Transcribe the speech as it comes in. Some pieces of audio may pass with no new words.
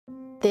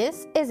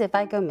This is If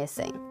I Go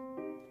Missing,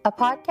 a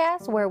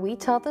podcast where we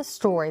tell the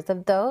stories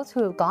of those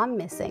who have gone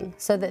missing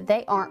so that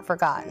they aren't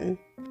forgotten.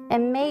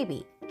 And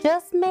maybe,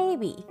 just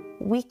maybe,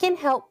 we can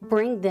help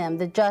bring them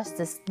the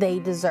justice they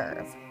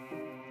deserve.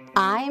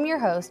 I am your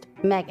host,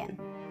 Megan.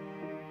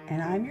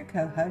 And I'm your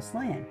co-host,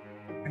 Lynn.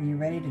 Are you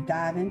ready to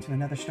dive into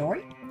another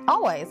story?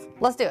 Always.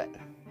 Let's do it.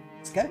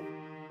 Let's go.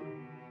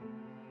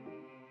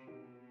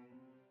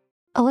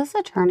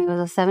 Alyssa Turney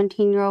was a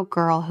 17-year-old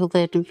girl who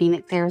lived in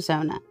Phoenix,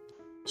 Arizona.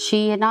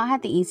 She had not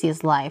had the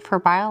easiest life. Her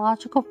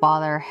biological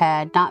father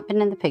had not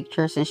been in the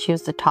picture since she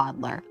was a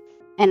toddler.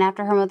 And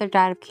after her mother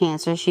died of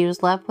cancer, she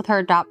was left with her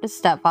adopted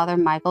stepfather,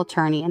 Michael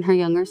Turney, and her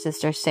younger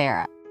sister,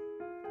 Sarah.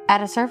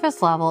 At a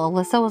surface level,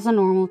 Alyssa was a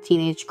normal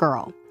teenage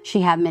girl. She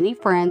had many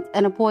friends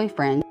and a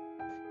boyfriend.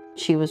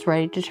 She was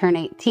ready to turn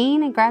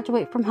 18 and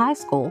graduate from high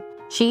school.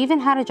 She even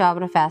had a job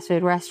at a fast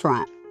food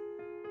restaurant.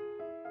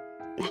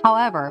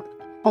 However,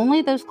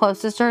 only those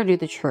closest to her knew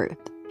the truth.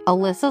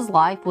 Alyssa's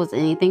life was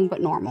anything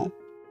but normal.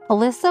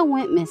 Alyssa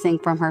went missing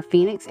from her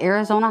Phoenix,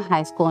 Arizona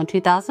high school in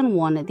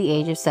 2001 at the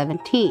age of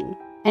 17,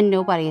 and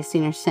nobody has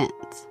seen her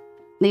since.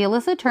 The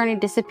Alyssa Turney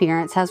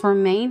disappearance has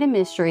remained a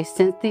mystery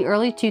since the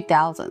early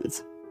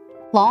 2000s.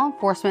 Law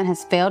enforcement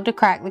has failed to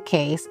crack the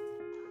case.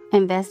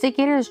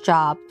 Investigators'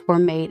 jobs were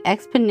made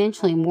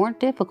exponentially more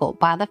difficult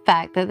by the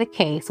fact that the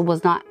case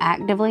was not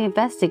actively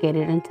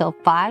investigated until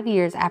 5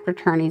 years after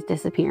Turney's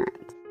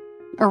disappearance.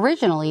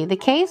 Originally, the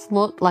case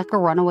looked like a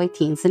runaway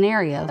teen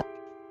scenario,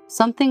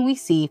 something we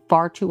see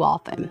far too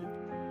often.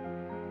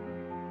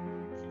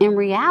 In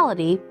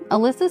reality,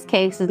 Alyssa's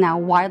case is now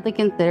widely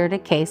considered a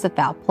case of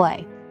foul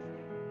play.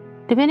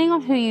 Depending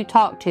on who you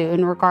talk to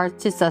in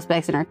regards to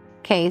suspects in her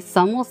case,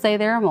 some will say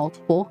there are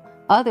multiple,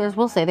 others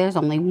will say there's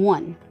only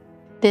one.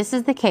 This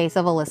is the case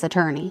of Alyssa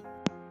Turney.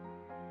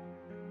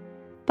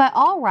 By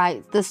all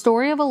rights, the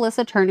story of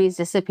Alyssa Turney's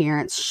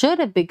disappearance should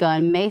have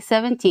begun May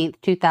 17,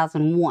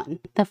 2001,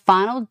 the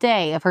final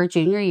day of her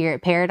junior year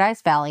at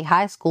Paradise Valley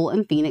High School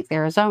in Phoenix,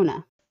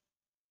 Arizona.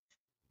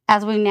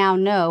 As we now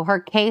know, her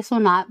case will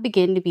not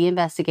begin to be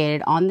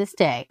investigated on this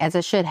day as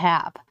it should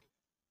have.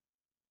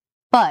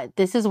 But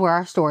this is where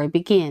our story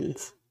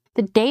begins.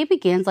 The day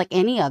begins like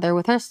any other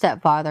with her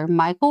stepfather,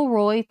 Michael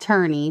Roy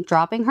Turney,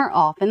 dropping her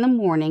off in the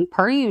morning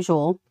per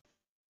usual.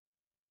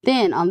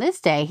 Then, on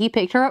this day, he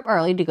picked her up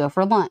early to go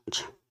for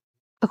lunch.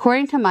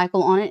 According to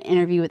Michael on an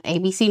interview with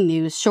ABC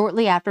News,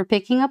 shortly after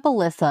picking up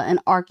Alyssa, an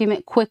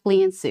argument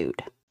quickly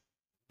ensued.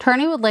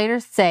 Turney would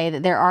later say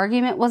that their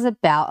argument was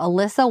about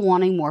Alyssa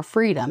wanting more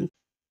freedom,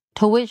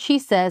 to which he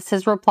says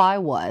his reply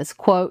was,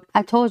 quote,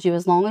 "I told you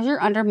as long as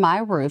you're under my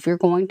roof, you're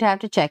going to have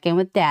to check in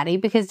with Daddy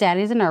because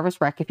Daddy's a nervous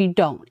wreck if you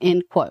don't,"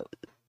 end quote.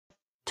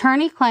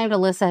 Turney claimed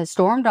Alyssa had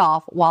stormed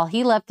off while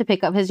he left to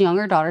pick up his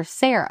younger daughter,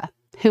 Sarah,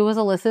 who was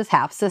Alyssa's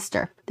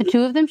half-sister. The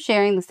two of them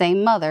sharing the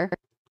same mother.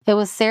 It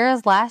was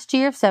Sarah's last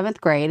year of 7th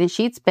grade and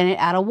she'd spent it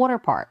at a water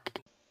park.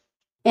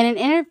 In an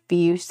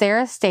interview,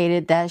 Sarah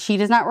stated that she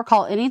does not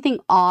recall anything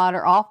odd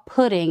or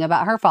off-putting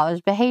about her father's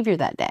behavior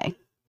that day.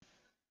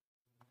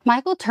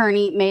 Michael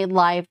Turney made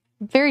life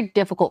very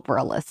difficult for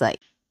Alyssa.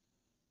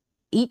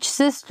 Each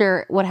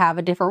sister would have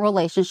a different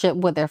relationship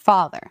with their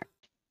father.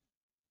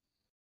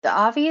 The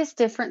obvious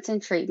difference in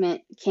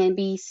treatment can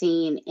be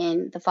seen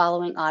in the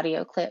following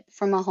audio clip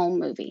from a home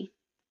movie.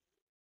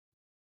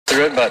 The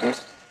red button.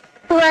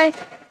 Why?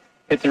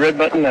 Hit the red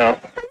button now.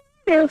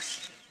 No.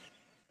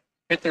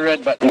 Hit the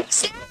red button.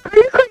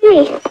 Look at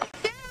me.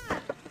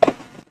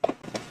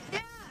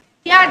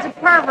 Dad's a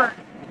pervert.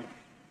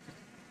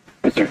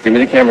 Mister, give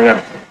me the camera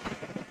now.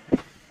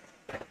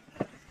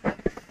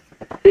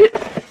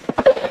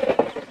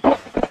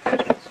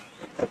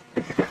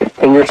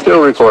 And you're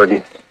still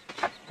recording.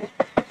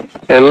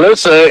 And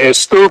Alyssa is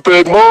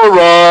stupid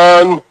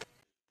moron.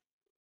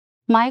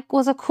 Mike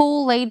was a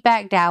cool,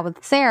 laid-back dad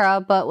with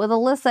Sarah, but with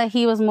Alyssa,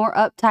 he was more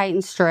uptight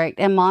and strict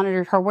and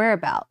monitored her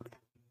whereabouts.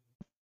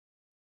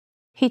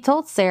 He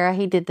told Sarah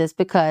he did this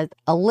because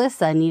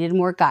Alyssa needed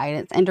more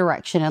guidance and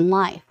direction in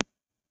life.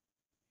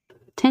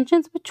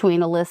 Tensions between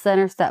Alyssa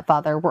and her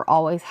stepfather were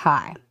always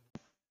high.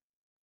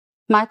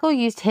 Michael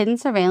used hidden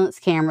surveillance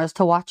cameras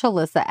to watch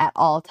Alyssa at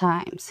all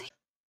times.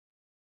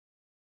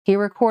 He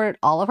recorded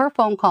all of her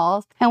phone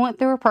calls and went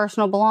through her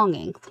personal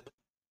belongings.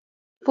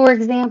 For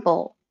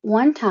example,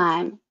 one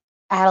time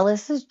at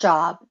Alyssa's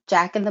job,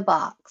 Jack in the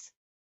Box,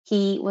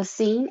 he was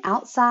seen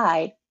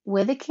outside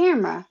with a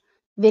camera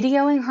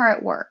videoing her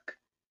at work.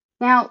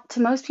 Now, to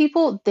most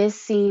people, this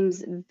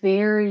seems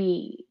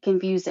very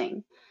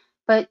confusing,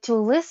 but to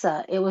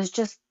Alyssa, it was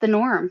just the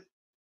norm.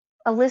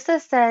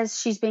 Alyssa says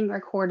she's being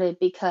recorded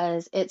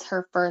because it's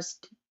her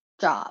first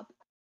job,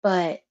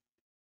 but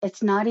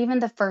it's not even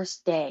the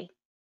first day.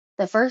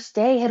 The first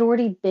day had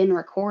already been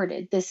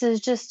recorded. This is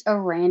just a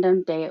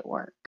random day at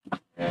work.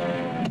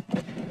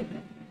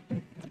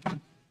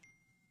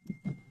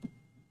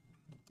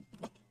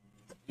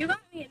 You got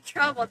me in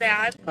trouble,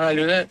 Dad. How'd I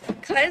do that?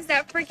 Cause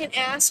that freaking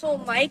asshole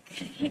Mike,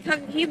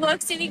 he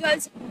looks and he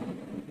goes,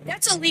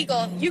 "That's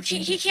illegal.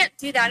 He can't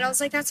do that." And I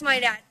was like, "That's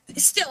my dad."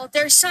 Still,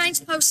 there's signs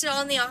posted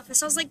all in the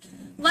office. I was like,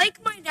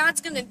 like my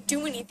dad's gonna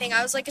do anything.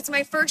 I was like, it's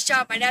my first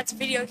job. My dad's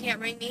video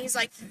cameraing me. He's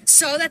like,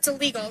 so that's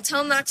illegal.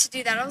 Tell him not to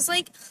do that. I was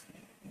like,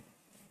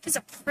 he's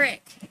a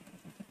prick.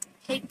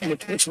 Hate that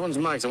guy. Which one's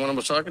Mike? The one I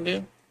was talking to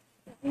you?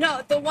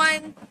 No, the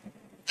one,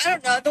 I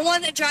don't know, the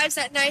one that drives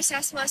that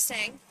nice-ass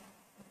Mustang.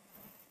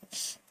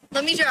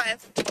 Let me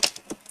drive.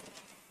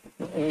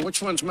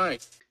 Which one's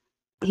Mike?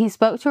 He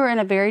spoke to her in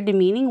a very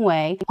demeaning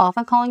way,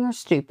 often calling her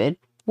stupid.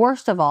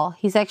 Worst of all,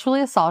 he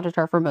sexually assaulted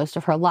her for most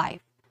of her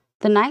life.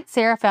 The night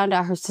Sarah found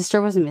out her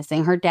sister was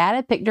missing, her dad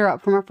had picked her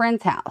up from a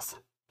friend's house.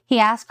 He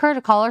asked her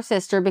to call her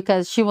sister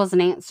because she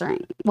wasn't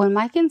answering. When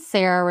Mike and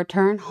Sarah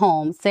returned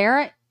home,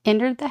 Sarah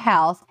entered the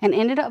house and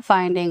ended up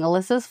finding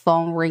Alyssa's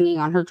phone ringing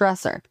on her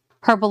dresser.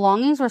 Her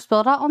belongings were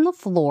spilled out on the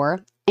floor,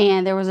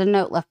 and there was a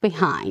note left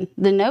behind.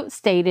 The note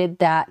stated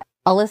that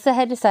Alyssa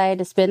had decided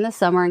to spend the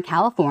summer in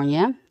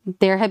California.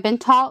 There had been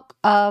talk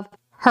of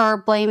her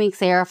blaming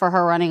Sarah for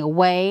her running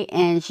away,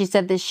 and she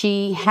said that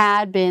she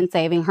had been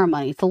saving her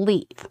money to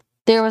leave.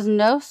 There was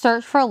no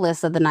search for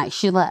Alyssa the night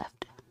she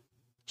left.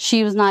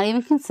 She was not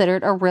even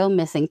considered a real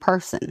missing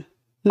person.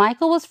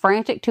 Michael was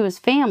frantic to his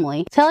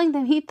family, telling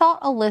them he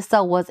thought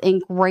Alyssa was in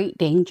great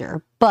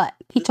danger, but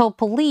he told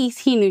police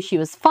he knew she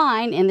was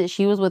fine and that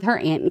she was with her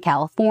aunt in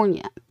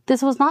California.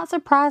 This was not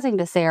surprising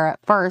to Sarah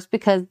at first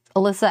because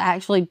Alyssa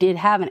actually did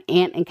have an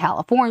aunt in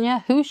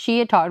California who she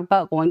had talked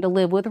about going to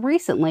live with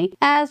recently,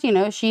 as,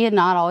 she had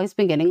not always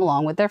been getting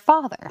along with their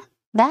father.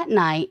 That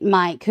night,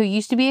 Mike, who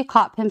used to be a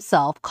cop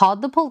himself,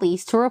 called the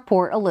police to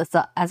report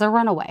Alyssa as a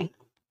runaway.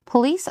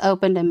 Police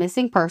opened a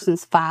missing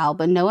persons file,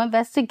 but no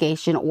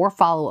investigation or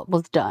follow-up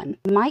was done.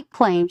 Mike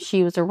claimed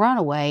she was a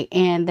runaway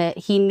and that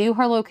he knew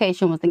her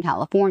location was in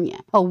California.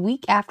 A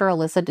week after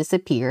Alyssa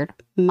disappeared,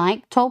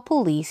 Mike told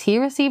police he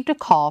received a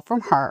call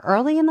from her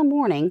early in the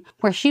morning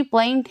where she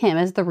blamed him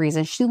as the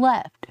reason she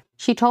left.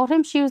 She told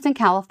him she was in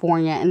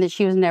California and that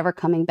she was never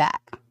coming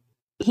back.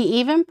 He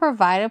even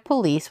provided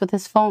police with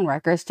his phone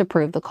records to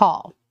prove the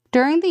call.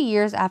 During the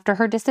years after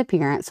her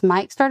disappearance,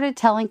 Mike started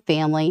telling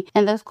family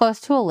and those close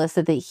to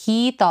Alyssa that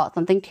he thought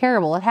something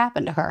terrible had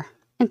happened to her.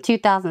 In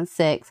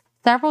 2006,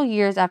 several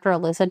years after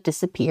Alyssa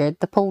disappeared,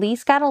 the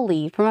police got a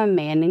lead from a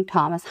man named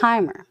Thomas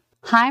Heimer.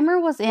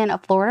 Heimer was in a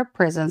Florida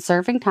prison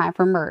serving time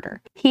for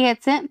murder. He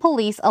had sent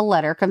police a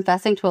letter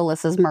confessing to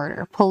Alyssa's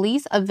murder.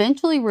 Police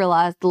eventually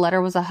realized the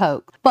letter was a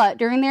hoax, but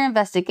during their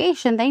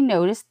investigation, they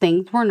noticed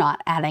things were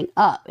not adding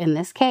up in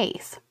this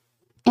case.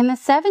 In the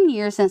 7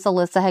 years since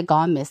Alyssa had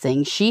gone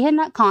missing, she had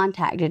not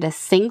contacted a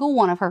single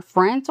one of her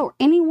friends or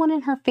anyone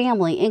in her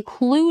family,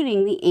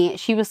 including the aunt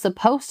she was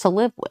supposed to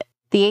live with.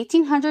 The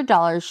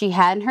 $1,800 she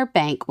had in her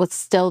bank was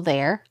still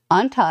there,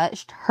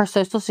 untouched. Her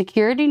social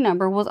security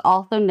number was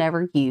also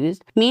never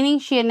used, meaning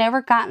she had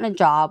never gotten a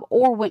job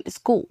or went to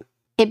school.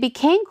 It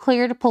became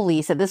clear to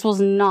police that this was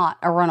not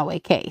a runaway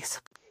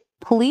case.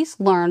 Police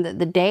learned that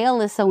the day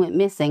Alyssa went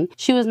missing,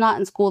 she was not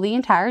in school the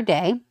entire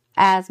day,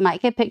 as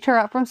Mike had picked her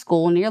up from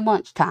school near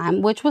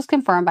lunchtime, which was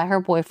confirmed by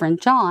her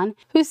boyfriend John,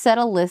 who said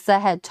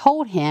Alyssa had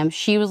told him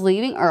she was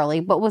leaving early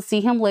but would see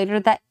him later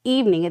that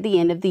evening at the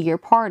end of the year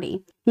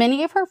party.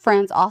 Many of her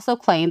friends also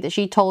claimed that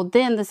she told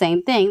them the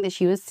same thing, that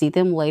she would see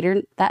them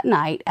later that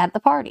night at the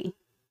party.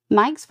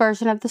 Mike's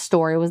version of the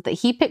story was that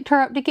he picked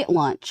her up to get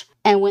lunch,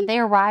 and when they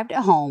arrived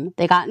at home,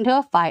 they got into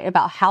a fight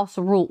about house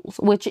rules,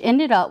 which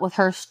ended up with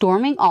her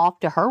storming off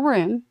to her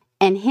room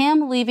and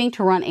him leaving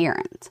to run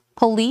errands.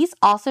 Police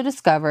also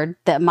discovered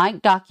that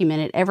Mike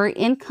documented every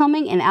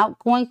incoming and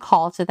outgoing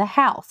call to the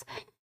house.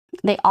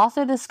 They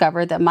also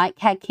discovered that Mike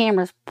had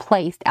cameras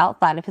placed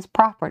outside of his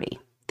property.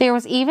 There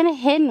was even a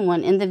hidden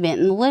one in the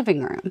vent in the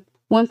living room.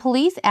 When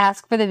police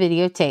asked for the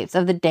videotapes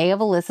of the day of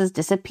Alyssa's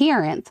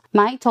disappearance,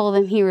 Mike told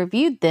them he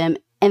reviewed them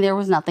and there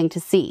was nothing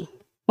to see.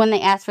 When they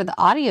asked for the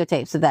audio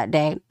tapes of that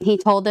day, he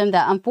told them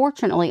that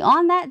unfortunately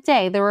on that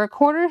day the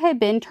recorder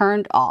had been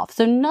turned off,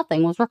 so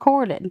nothing was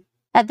recorded.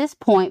 At this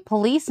point,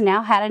 police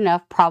now had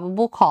enough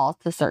probable cause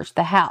to search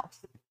the house.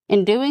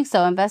 In doing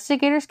so,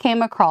 investigators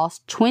came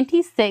across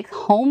 26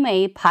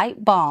 homemade pipe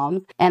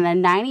bombs and a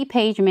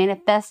 90-page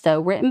manifesto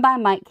written by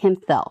Mike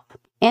himself.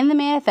 In the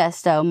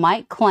manifesto,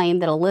 Mike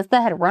claimed that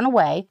Alyssa had run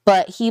away,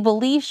 but he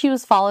believed she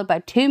was followed by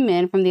 2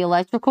 men from the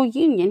electrical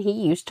union he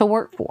used to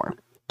work for.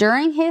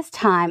 During his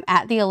time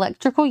at the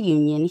electrical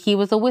union, he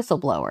was a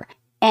whistleblower,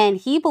 and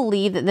he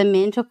believed that the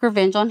men took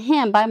revenge on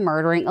him by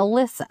murdering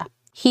Alyssa.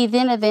 He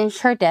then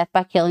avenged her death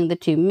by killing the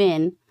 2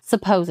 men,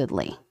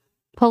 supposedly.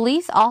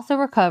 Police also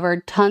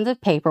recovered tons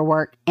of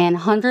paperwork and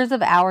hundreds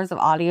of hours of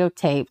audio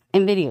tape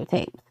and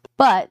videotapes,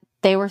 but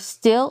they were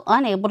still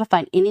unable to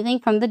find anything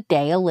from the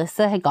day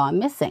Alyssa had gone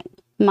missing.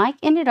 Mike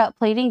ended up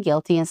pleading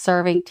guilty and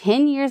serving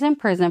 10 years in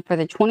prison for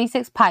the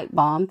 26 pipe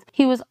bombs.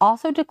 He was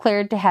also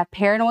declared to have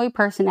paranoid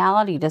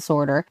personality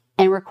disorder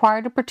and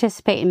required to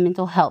participate in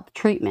mental health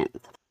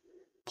treatments.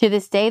 To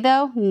this day,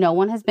 though, no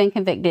one has been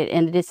convicted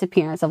in the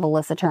disappearance of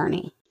Alyssa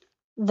Turney.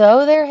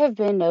 Though there have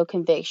been no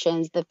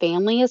convictions, the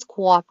family has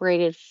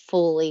cooperated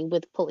fully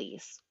with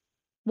police.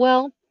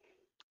 Well,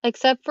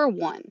 except for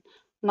one.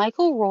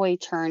 Michael Roy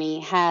Turney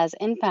has,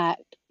 in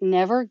fact,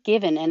 never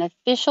given an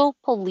official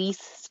police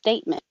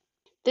statement.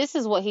 This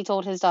is what he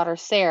told his daughter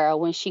Sarah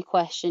when she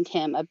questioned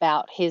him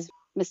about his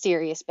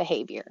mysterious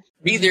behavior.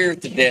 Be there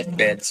at the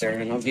deathbed,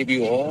 Sarah, and I'll give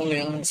you all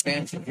the honest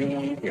answers you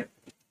want to hear.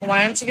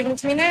 Why aren't you giving them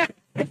to me now?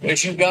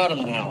 Because you got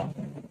them now.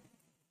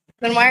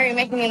 Then why are you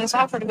making me this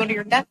offer to go to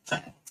your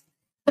deathbed?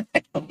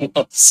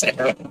 Oh,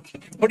 Sarah,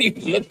 what are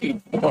you looking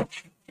for?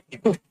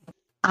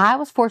 I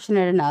was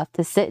fortunate enough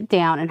to sit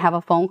down and have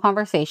a phone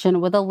conversation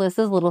with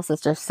Alyssa's little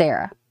sister,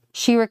 Sarah.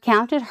 She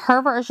recounted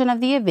her version of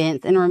the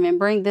events in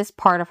remembering this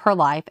part of her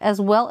life, as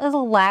well as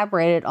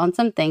elaborated on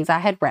some things I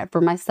had read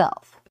for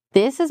myself.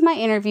 This is my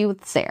interview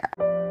with Sarah.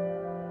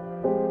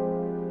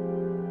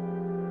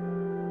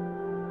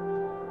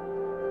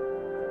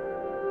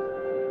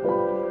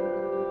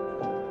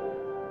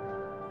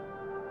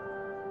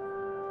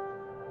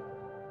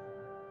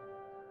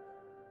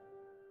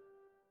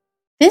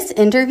 This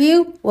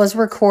interview was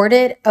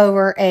recorded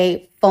over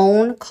a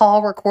phone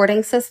call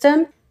recording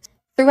system.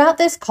 Throughout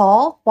this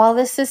call, while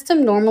this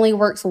system normally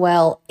works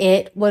well,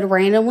 it would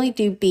randomly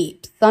do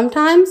beeps.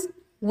 Sometimes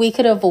we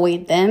could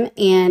avoid them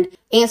and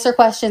answer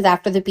questions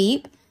after the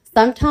beep.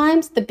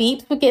 Sometimes the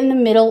beeps would get in the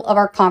middle of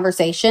our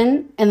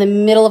conversation, in the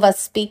middle of us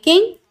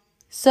speaking,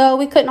 so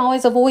we couldn't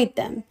always avoid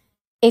them.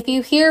 If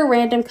you hear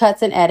random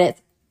cuts and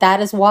edits, that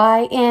is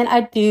why, and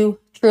I do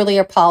truly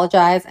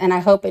apologize, and I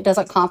hope it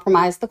doesn't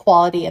compromise the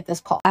quality of this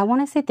call. I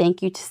want to say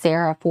thank you to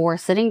Sarah for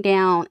sitting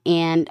down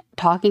and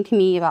talking to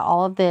me about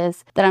all of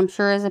this that I'm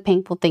sure is a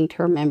painful thing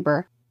to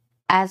remember.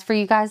 As for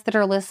you guys that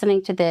are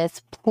listening to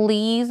this,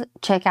 please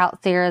check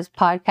out Sarah's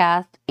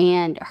podcast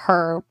and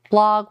her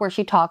blog where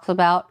she talks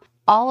about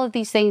all of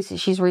these things that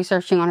she's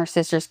researching on her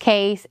sister's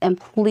case, and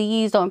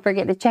please don't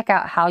forget to check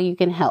out how you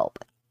can help.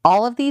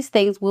 All of these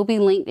things will be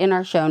linked in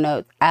our show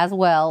notes as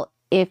well.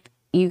 If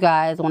you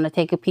guys want to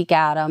take a peek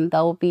at them,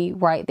 they'll be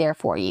right there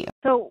for you.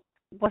 So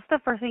what's the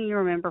first thing you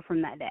remember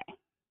from that day?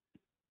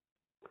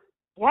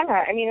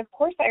 Yeah, I mean, of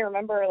course I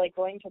remember like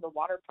going to the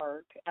water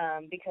park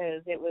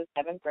because it was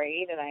 7th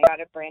grade and I got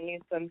a brand new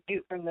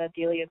swimsuit from the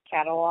Delia's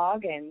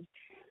catalog, and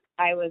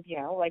I was,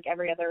 like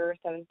every other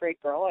 7th grade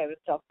girl, I was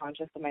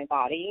self-conscious of my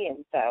body,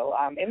 and so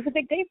it was a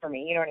big day for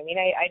me, you know what I mean?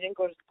 I didn't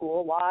go to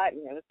school a lot,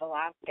 and it was the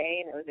last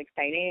day, and it was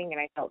exciting,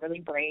 and I felt really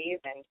brave,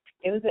 and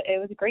it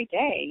was a great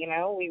day,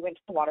 We went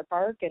to the water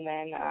park, and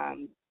then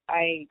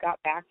I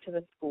got back to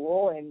the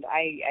school, and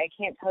I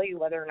can't tell you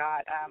whether or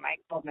not I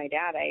called my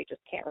dad. I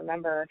just can't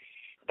remember,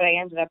 but I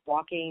ended up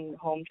walking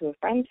home to a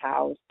friend's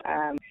house,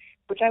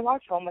 which I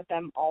walked home with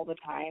them all the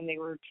time. They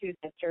were two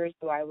sisters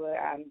who I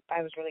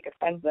was really good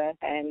friends with,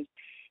 and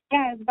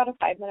yeah, it was about a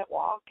 5-minute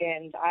walk,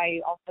 and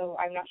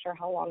I'm not sure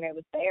how long I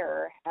was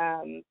there,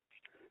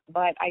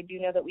 but I do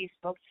know that we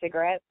smoked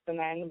cigarettes, and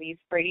then we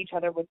sprayed each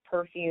other with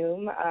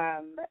perfume,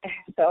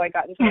 so I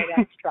got into my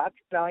dad's truck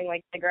smelling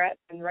like cigarettes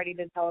and ready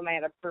to tell him I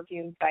had a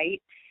perfume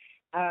fight.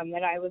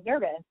 And I was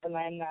nervous, and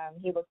then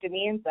he looked at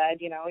me and said,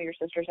 your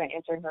sister's not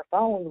answering her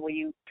phone. Will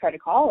you try to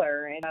call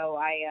her? And so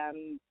I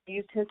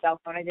used his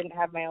cell phone. I didn't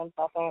have my own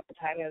cell phone at the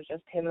time. It was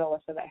just him and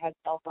Alyssa that had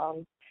cell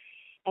phones.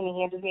 And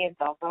he handed me his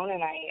cell phone,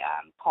 and I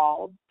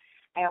called.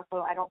 I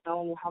don't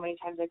know how many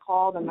times I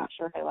called. I'm not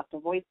sure if I left a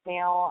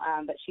voicemail,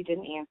 but she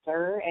didn't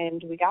answer.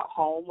 And we got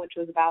home, which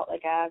was about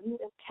like a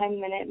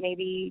 10-minute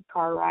maybe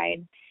car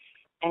ride.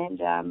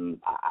 And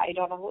I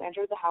don't know who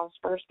entered the house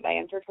first, but I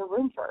entered her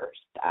room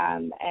first.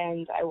 And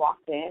I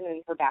walked in,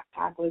 and her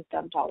backpack was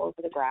dumped all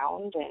over the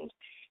ground. And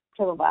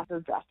to the left, her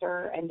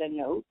dresser and a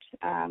note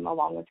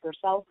along with her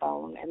cell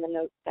phone. And the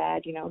note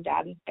said,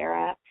 Dad and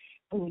Sarah,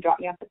 when you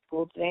dropped me off at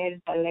school today,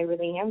 I decided I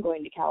really am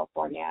going to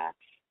California.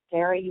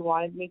 Sarah, you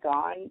wanted me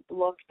gone.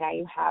 Look, now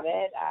you have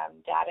it.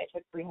 Dad, I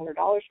took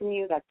 $300 from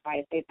you. That's why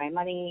I saved my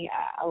money.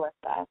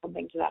 Alyssa,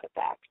 something to that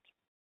effect.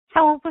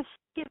 How old was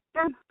she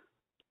then?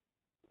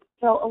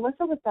 So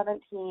Alyssa was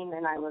 17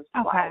 and I was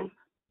 12. Okay.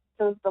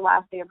 So it was the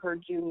last day of her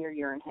junior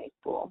year in high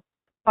school.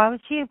 Why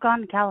would she have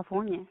gone to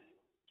California?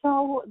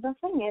 So the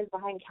thing is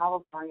behind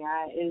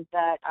California is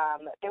that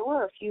there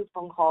were a few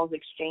phone calls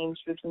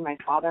exchanged between my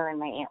father and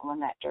my Aunt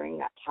Lynette during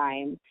that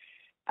time.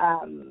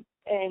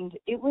 And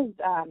it was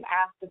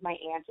asked of my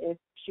aunt if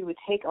she would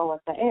take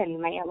Alyssa in.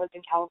 My aunt lived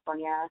in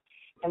California,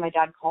 and my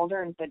dad called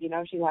her and said,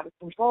 she's out of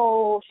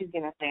control. She's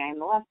going to say I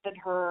molested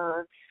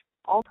her,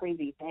 all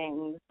crazy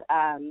things.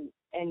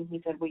 And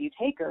he said, will you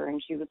take her?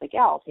 And she was like,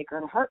 yeah, I'll take her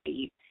in a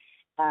heartbeat.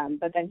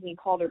 But then he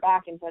called her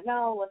back and said,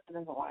 no, Alyssa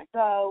doesn't want to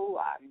go.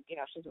 She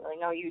doesn't really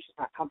know you. She's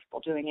not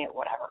comfortable doing it,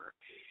 whatever.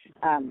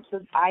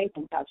 So I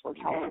think that's where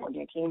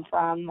California came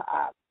from.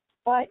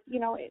 But,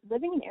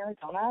 living in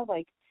Arizona,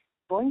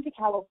 going to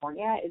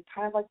California is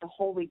kind of like the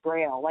holy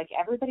grail.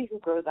 Everybody who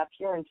grows up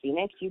here in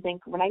Phoenix, you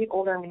think, when I get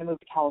older, I'm going to move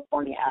to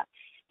California.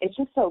 It's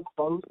just so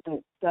close and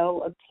it's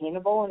so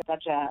obtainable and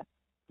such a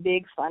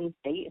big, fun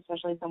state,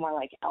 especially somewhere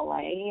like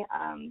LA.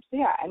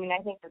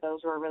 I think that those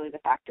were really the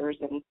factors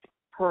in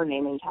her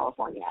naming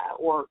California,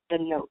 or the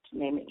note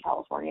naming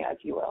California,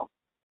 if you will.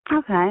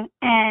 Okay.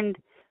 And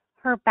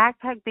her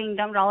backpack being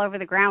dumped all over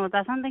the ground, was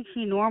that something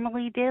she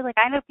normally did?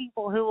 I know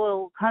people who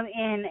will come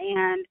in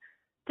and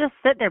just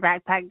sit their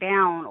backpack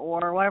down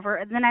or whatever.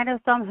 And then I know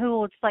some who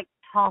will just like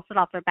toss it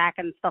off their back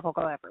and stuff will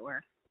go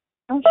everywhere.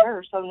 Oh,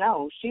 sure. So,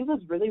 no, she was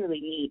really,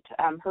 really neat.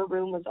 Her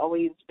room was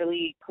always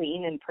really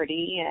clean and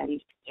pretty, and,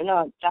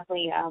 it's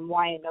definitely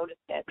why I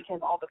noticed it,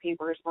 because all the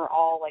papers were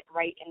all, like,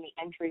 right in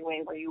the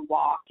entryway where you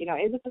walk.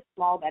 It was a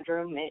small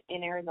bedroom.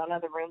 In Arizona,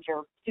 the rooms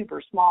are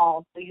super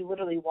small, so you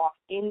literally walk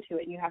into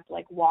it, and you have to,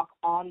 like, walk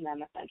on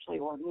them, essentially,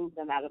 or move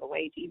them out of the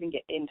way to even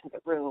get into the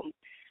room.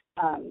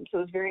 So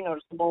it was very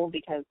noticeable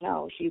because,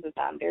 no, she was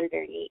very,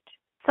 very neat.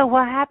 So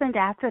what happened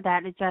after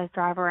that? Did you guys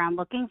drive around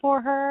looking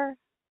for her?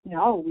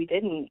 No, we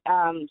didn't.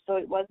 So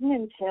it wasn't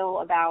until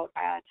about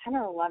 10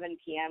 or 11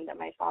 p.m. that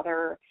my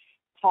father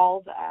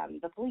called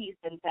the police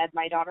and said,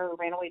 my daughter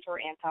ran away to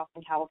her aunt's house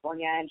in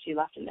California and she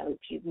left a note.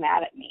 She's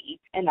mad at me.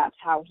 And that's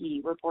how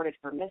he reported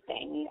her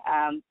missing.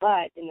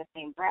 But in the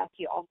same breath,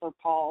 he also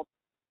called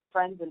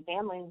friends and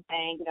family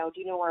saying,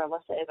 do you know where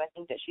Alyssa is? I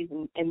think that she's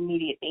in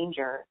immediate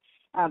danger.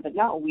 But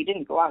no, we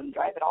didn't go out and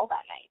drive at all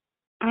that night.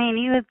 I mean,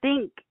 you would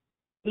think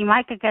you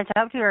might could catch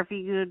up to her if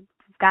you could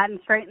gotten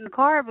straight in the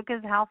car,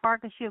 because how far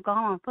could she have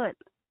gone on foot?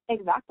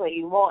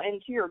 Exactly. Well,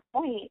 and to your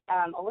point,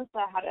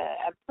 Alyssa had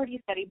a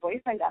pretty steady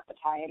boyfriend at the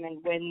time,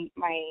 and when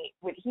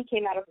he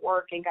came out of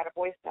work and got a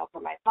voicemail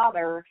from my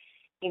father,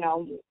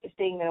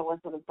 saying that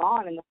Alyssa was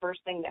gone, and the first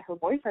thing that her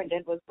boyfriend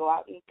did was go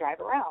out and drive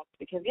around,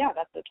 because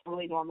that's a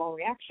totally normal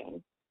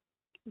reaction.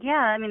 Yeah,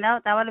 I mean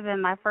that would have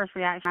been my first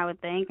reaction, I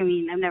would think. I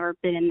mean, I've never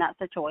been in that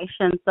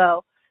situation,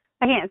 so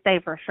I can't say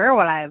for sure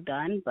what I have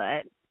done,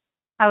 but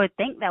I would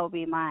think that would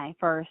be my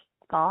first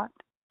thought.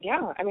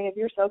 Yeah, I mean, if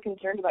you're so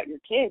concerned about your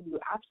kid, you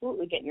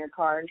absolutely get in your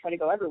car and try to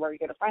go everywhere. You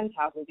go to friends'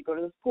 houses, you go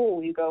to the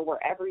school, you go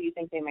wherever you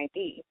think they might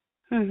be.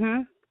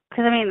 Mhm.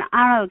 Because I mean,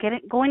 I don't know,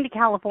 going to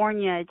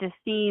California, it just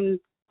seems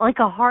like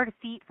a hard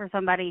feat for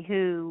somebody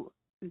who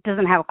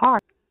doesn't have a car.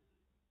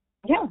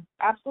 Yeah,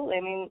 absolutely.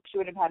 I mean, she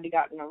would have had to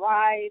gotten a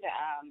ride,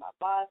 a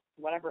bus,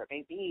 whatever it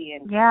may be,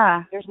 and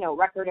there's no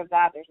record of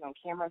that. There's no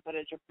camera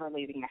footage of her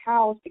leaving the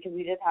house, because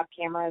we did have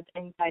cameras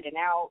inside and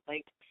out.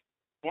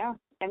 Yeah,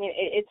 I mean,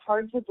 it's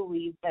hard to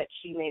believe that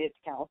she made it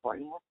to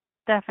California.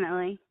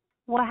 Definitely.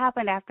 What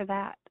happened after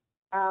that?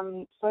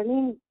 So, I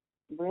mean,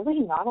 really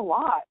not a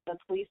lot. The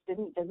police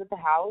didn't visit the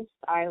house.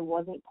 I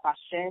wasn't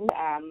questioned.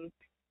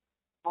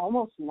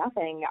 Almost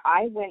nothing.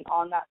 I went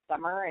on that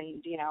summer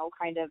and,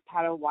 kind of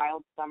had a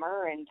wild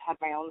summer and had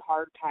my own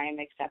hard time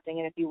accepting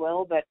it, if you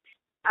will. But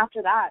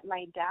after that,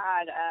 my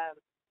dad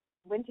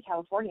went to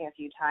California a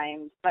few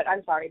times, but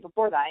I'm sorry,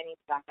 before that, I need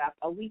to back up.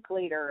 A week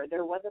later,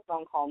 there was a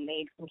phone call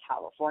made from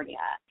California.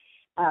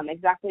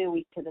 Exactly a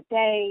week to the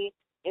day.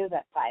 It was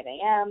at 5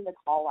 a.m. The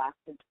call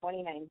lasted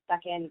 29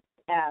 seconds,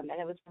 and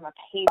it was from a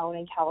payphone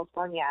in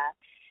California.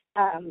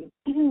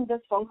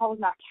 This phone call was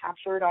not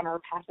captured on our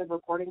passive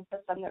recording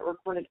system that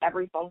recorded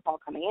every phone call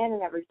coming in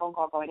and every phone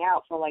call going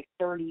out for like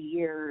 30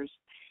 years.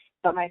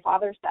 But my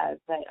father says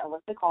that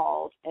Alyssa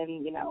called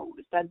and,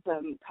 said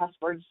some cuss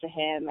words to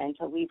him and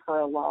to leave her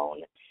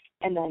alone,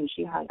 and then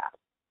she hung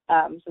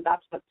up. So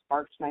that's what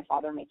sparked my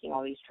father making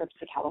all these trips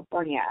to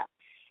California.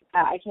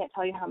 I can't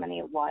tell you how many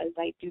it was.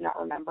 I do not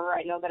remember.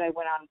 I know that I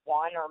went on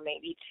one or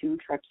maybe two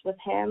trips with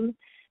him.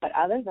 But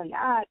other than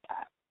that,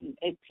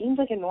 it seems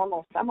like a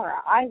normal summer.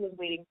 I was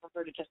waiting for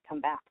her to just come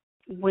back.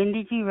 When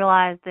did you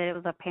realize that it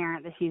was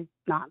apparent that she's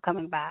not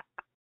coming back?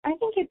 I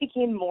think it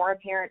became more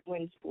apparent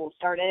when school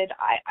started.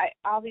 I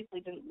obviously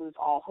didn't lose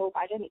all hope.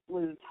 I didn't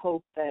lose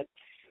hope that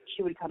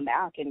she would come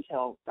back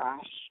until,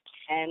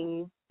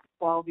 10,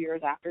 12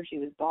 years after she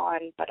was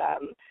gone. But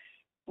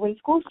when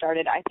school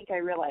started, I think I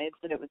realized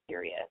that it was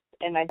serious.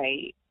 And I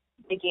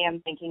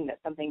began thinking that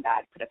something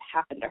bad could have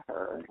happened to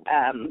her.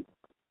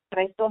 But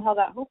I still held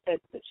out hope that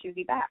she would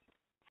be back.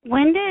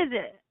 When did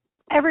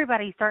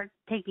everybody start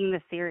taking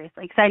this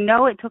seriously? Because I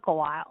know it took a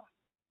while.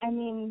 I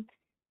mean,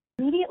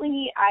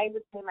 immediately, I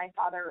would say my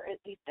father at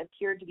least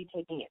appeared to be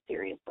taking it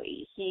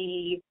seriously.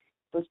 He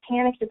was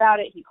panicked about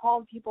it. He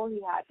called people.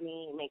 He had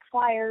me make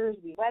flyers,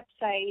 the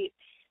website.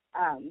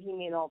 He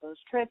made all those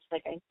trips,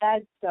 like I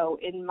said. So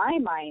in my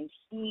mind,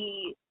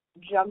 he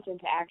jumped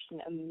into action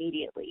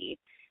immediately.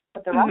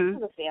 But the rest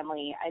of the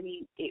family, I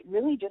mean, it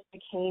really just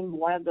became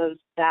one of those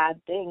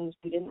bad things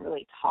we didn't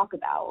really talk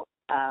about.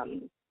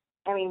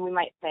 I mean, we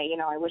might say,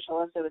 I wish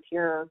Alyssa was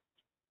here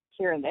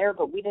and there,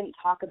 but we didn't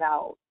talk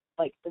about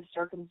like the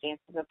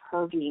circumstances of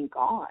her being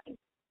gone.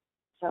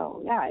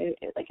 So yeah,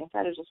 like I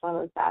said, it's just one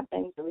of those bad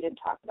things that we didn't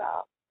talk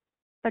about.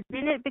 But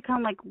didn't it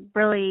become like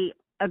really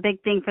a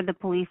big thing for the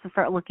police to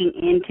start looking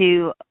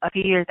into a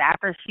few years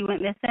after she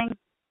went missing?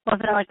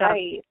 Wasn't it like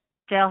a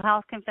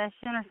jailhouse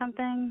confession or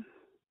something?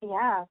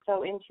 Yeah,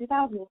 so in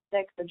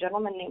 2006, a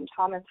gentleman named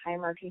Thomas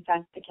Heimer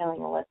confessed to killing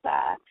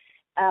Alyssa,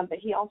 but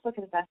he also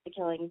confessed to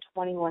killing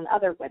 21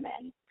 other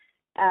women.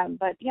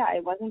 But yeah,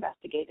 it was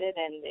investigated,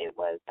 and it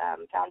was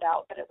found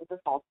out that it was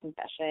a false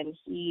confession.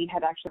 He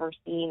had actually never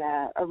seen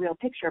a real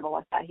picture of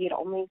Alyssa. He had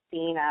only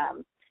seen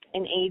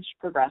an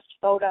age-progressed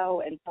photo,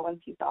 and so once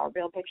he saw a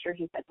real picture,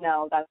 he said,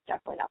 no, that's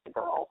definitely not the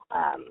girl.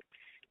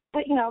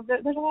 But,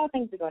 there's a lot of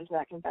things that go into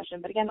that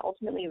confession. But again,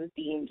 ultimately it was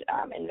deemed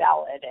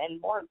invalid. And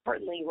more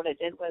importantly, what it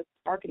did was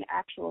spark an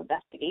actual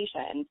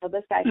investigation. So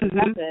this guy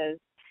confesses,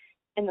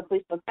 and the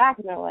police look back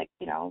and they're like,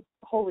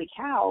 holy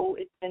cow,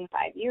 it's been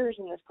 5 years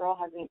and this girl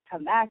hasn't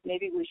come back.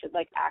 Maybe we should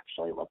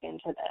actually look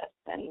into this.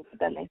 And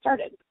then they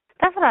started.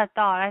 That's what I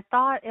thought. I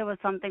thought it was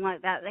something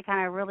like that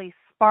kind of really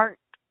sparked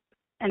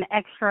an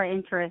extra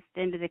interest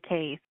into the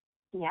case.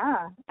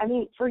 Yeah. I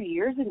mean, for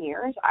years and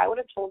years, I would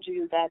have told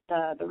you that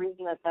the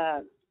reason that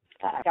the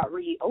got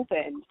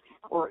reopened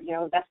or,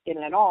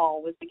 investigated at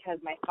all was because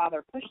my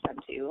father pushed them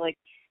to.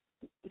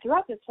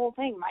 Throughout this whole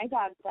thing, my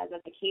dad said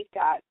that the case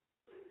got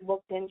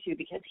looked into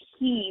because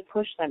he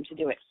pushed them to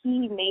do it.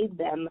 He made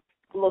them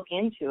look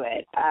into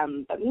it.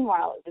 But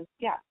meanwhile, it was,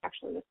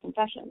 actually this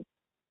confession.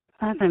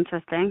 That's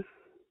interesting.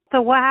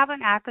 So what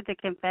happened after the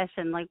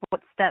confession?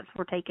 What steps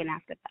were taken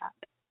after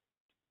that?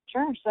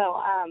 Sure. So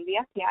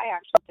the FBI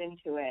actually looked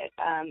into it.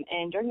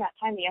 And during that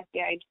time, the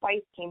FBI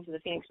twice came to the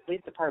Phoenix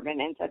Police Department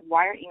and said,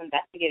 why aren't you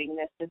investigating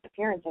this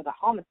disappearance as a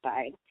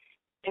homicide?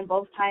 And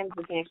both times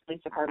the Phoenix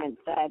Police Department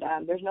said,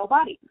 there's no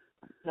body.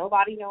 No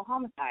body, no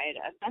homicide,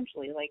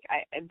 essentially.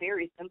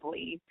 Very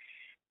simply.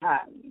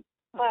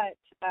 But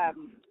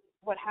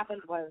what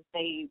happened was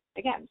they,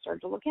 again, started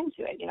to look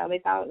into it. They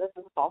found that this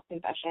was a false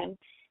confession.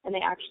 And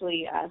they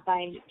actually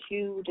assigned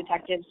 2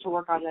 detectives to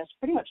work on this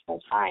pretty much full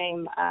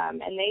time.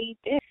 And they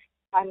did.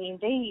 I mean,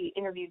 they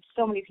interviewed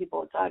so many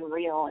people, it's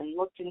unreal, and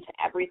looked into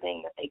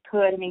everything that they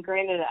could. I mean,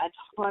 granted, a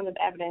ton of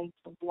evidence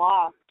was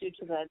lost due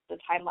to the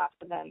time lapse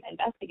of them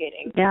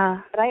investigating.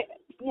 Yeah. But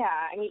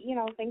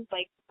things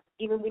like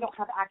even we don't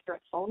have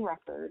accurate phone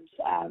records.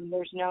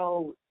 There's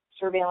no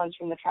surveillance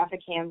from the traffic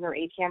cams or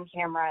ATM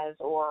cameras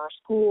or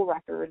school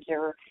records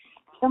or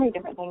so many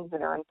different things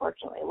that are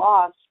unfortunately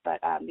lost. But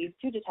these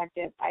 2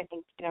 detectives, I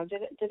think,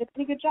 did a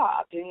pretty good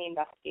job doing the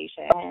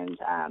investigation.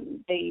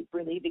 And they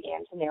really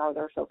began to narrow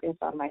their focus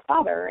on my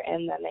father.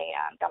 And then they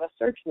got a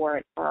search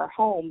warrant for our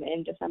home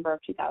in December of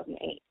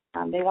 2008.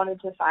 They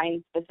wanted to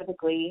find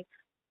specifically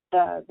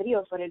the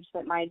video footage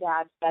that my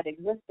dad said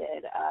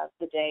existed of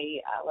the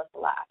day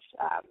Alyssa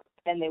left.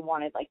 And they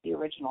wanted the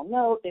original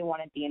note. They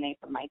wanted DNA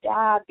from my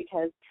dad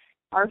because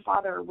our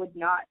father would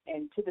not,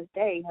 and to this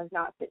day, has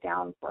not sit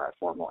down for a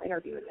formal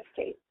interview in this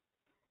case.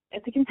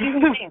 It's a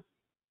confusing thing.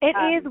 It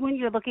is when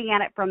you're looking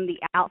at it from the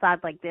outside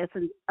like this,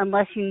 and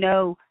unless you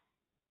know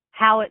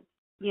how it,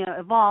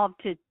 evolved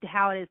to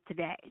how it is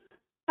today.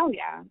 Oh,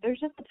 yeah. There's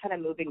just a ton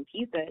of moving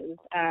pieces.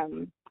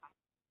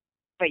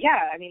 But,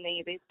 yeah, I mean,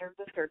 they served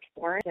the search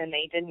warrant, and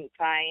they didn't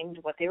find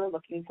what they were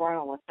looking for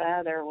on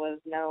Alyssa. There was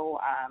no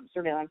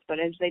surveillance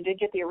footage. They did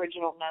get the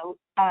original note,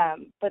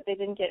 but they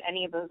didn't get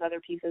any of those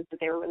other pieces that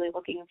they were really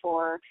looking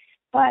for.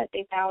 But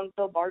they found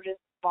the largest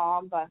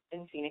bomb bust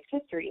in Phoenix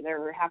history.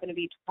 There happened to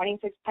be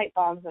 26 pipe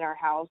bombs in our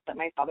house that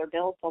my father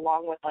built,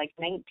 along with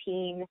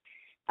 19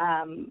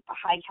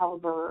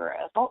 high-caliber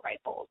assault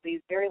rifles,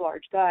 these very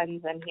large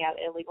guns, and he had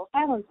illegal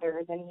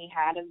silencers, and he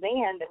had a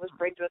van that was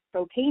rigged with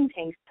propane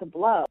tanks to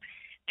blow.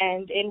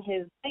 And in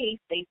his safe,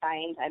 they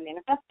find a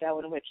manifesto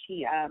in which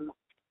he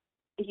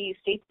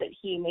states that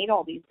he made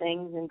all these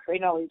things and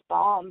created all these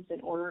bombs in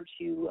order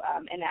to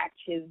enact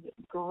his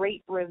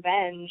great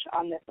revenge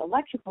on this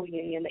electrical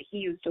union that he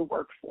used to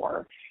work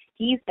for.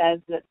 He says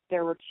that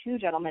there were 2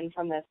 gentlemen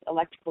from this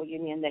electrical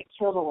union that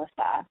killed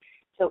Alyssa.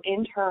 So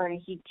in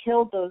turn, he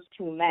killed those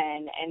 2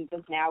 men and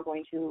was now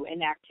going to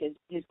enact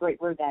his great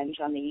revenge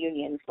on the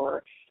union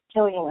for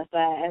killing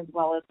Alyssa, as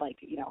well as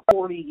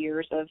 40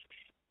 years of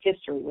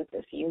history with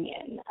this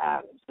union.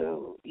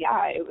 So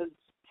yeah, it was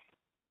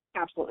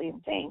absolutely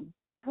insane.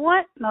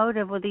 What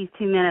motive would these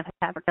 2 men have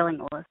had for killing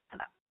Alyssa?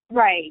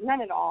 Right,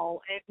 none at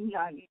all.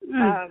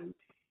 None.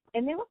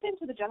 And they looked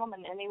into the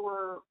gentlemen, and they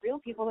were real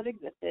people that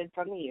existed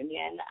from the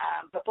union.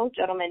 But both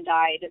gentlemen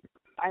died,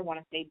 I want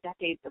to say,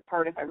 decades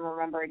apart, if I'm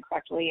remembering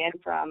correctly, and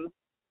from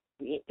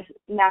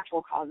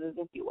natural causes,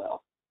 if you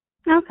will.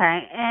 Okay,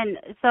 and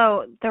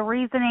so the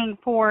reasoning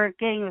for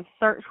getting the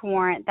search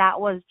warrant, that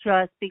was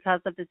just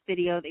because of this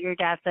video that your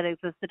dad said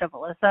existed of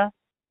Alyssa?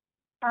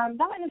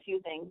 That and a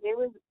few things. It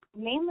was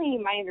mainly,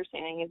 my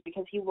understanding is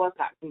because he was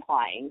not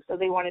complying. So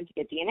they wanted to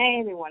get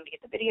DNA, they wanted to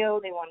get the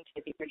video, they wanted to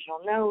get the original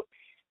note.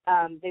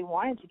 They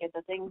wanted to get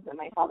the things that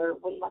my father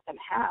wouldn't let them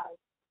have.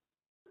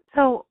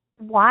 So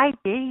why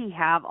did he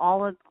have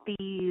all of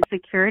these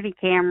security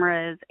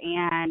cameras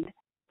and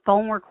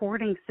phone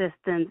recording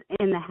systems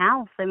in the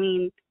house? I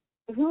mean,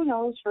 who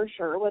knows for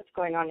sure what's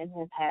going on in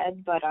his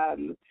head, but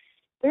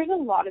there's a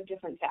lot of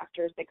different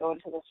factors that go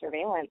into the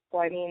surveillance. So,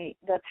 I mean,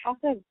 the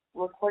passive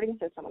recording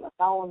system on the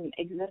phone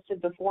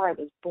existed before I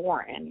was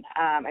born.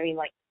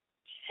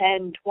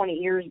 10, 20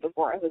 years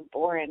before I was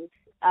born.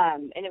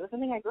 And it was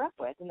something I grew up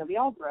with and that we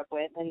all grew up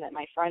with and that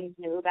my friends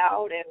knew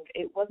about, and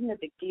it wasn't a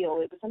big deal.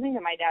 It was something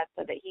that my dad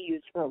said that he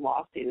used for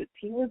lawsuits.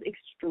 He was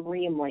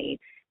extremely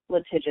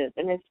litigious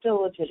and is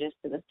still litigious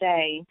to this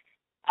day.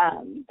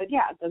 But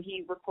yeah, so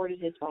he recorded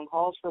his phone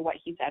calls for what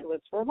he said was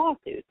for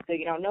lawsuits. So,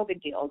 no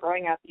big deal.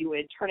 Growing up, you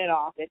would turn it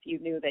off if you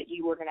knew that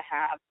you were going to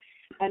have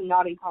a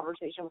naughty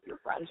conversation with your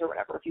friends or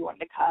whatever. If you wanted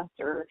to cuss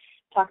or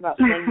talk about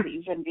things that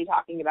you shouldn't be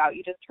talking about,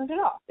 you just turned it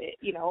off.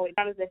 It's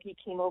not as if he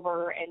came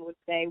over and would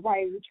say, "Why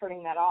are you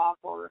turning that off?"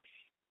 or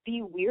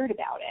be weird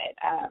about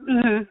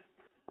it.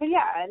 But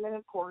yeah, and then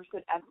of course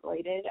it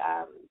escalated.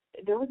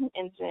 There was an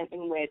incident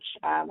in which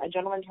a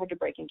gentleman tried to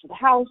break into the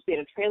house. We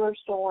had a trailer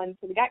stolen,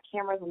 so we got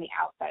cameras on the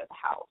outside of the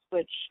house,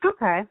 which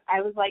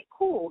I was like,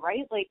 cool,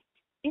 right? Like,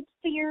 it's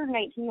the year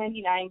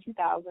 1999,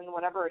 2000,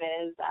 whatever it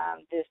is.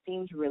 This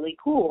seems really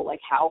cool.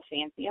 Like, how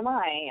fancy am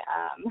I?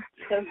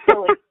 So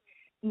like,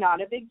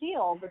 not a big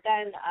deal. But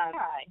then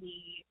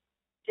he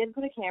did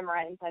put a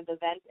camera inside the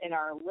vent in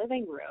our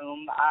living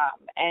room,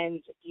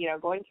 and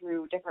going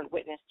through different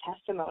witness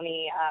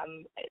testimony,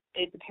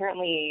 it's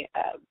apparently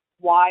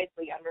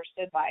widely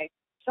understood by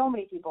so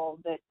many people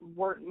that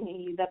weren't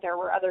me that there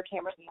were other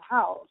cameras in the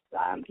house.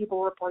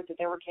 People report that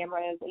there were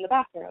cameras in the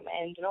bathroom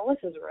and in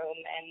Alyssa's room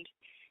and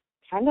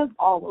kind of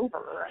all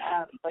over.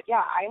 But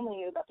yeah, I only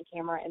knew about the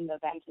camera in the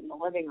vent in the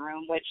living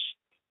room, which,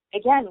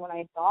 again, when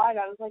I saw it,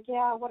 I was like,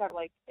 yeah, whatever.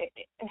 Like,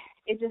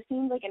 it just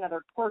seemed like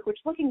another quirk, which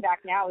looking back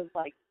now is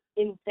like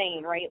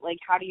insane, right? Like,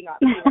 how do you not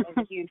see it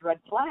as a huge red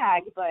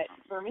flag? But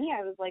for me,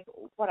 I was like,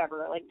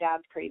 whatever, like,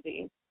 Dad's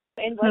crazy.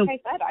 And like I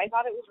said, I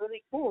thought it was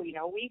really cool.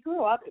 We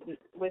grew up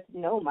with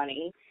no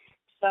money.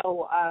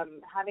 So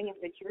having a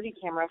security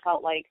camera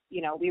felt like,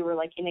 we were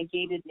like in a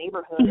gated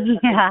neighborhood or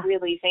something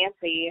really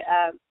fancy.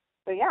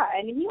 So yeah,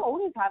 and he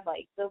always had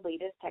like the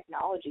latest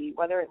technology,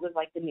 whether it was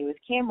like the newest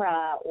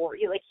camera or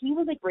like he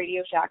was like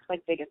Radio Shack's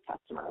like biggest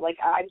customer. Like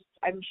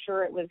I'm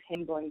sure it was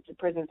him going to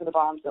prison for the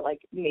bombs that like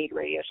made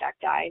Radio Shack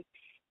die,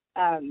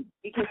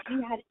 because he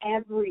had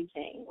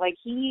everything. Like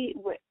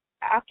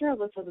after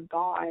Alyssa was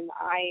gone,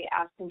 I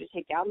asked him to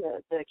take down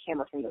the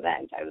camera from the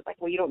vent. I was like,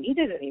 well, you don't need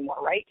it anymore,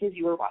 right? Because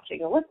you were watching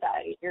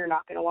Alyssa. You're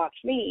not going to watch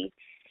me.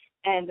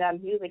 And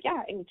he was like,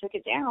 yeah, and he took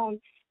it down.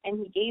 And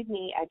he gave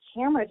me a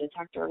camera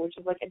detector, which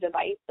is like a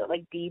device that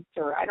like beeps,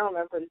 or I don't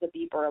remember if it's a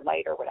beep or a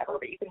light or whatever,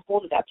 but you could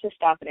hold it up to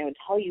stuff and it would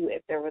tell you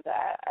if there was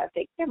a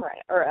fake camera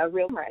or a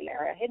real camera in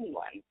there, a hidden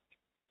one.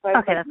 So I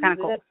was like, that's kind of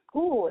cool. That's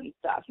cool and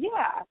stuff.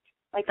 Yeah.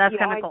 Like, that's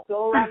kind of I'd cool.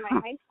 go around my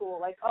high school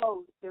like,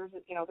 oh, there's,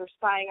 they're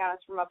spying on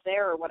us from up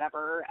there or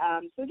whatever.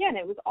 So again,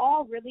 it was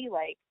all really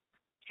like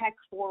tech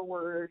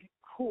forward,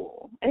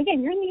 cool. And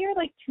again, you're in the year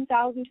like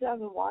 2000,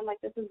 2001, like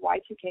this is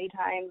Y2K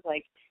times,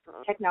 like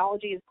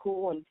technology is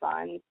cool and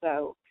fun.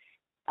 So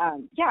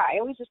yeah, I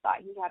always just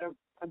thought he had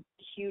a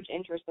huge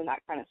interest in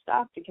that kind of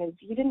stuff because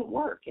he didn't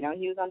work, he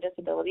was on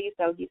disability,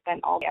 so he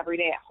spent every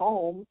day at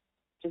home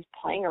just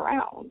playing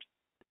around.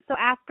 So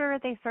after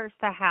they searched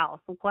the house,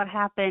 what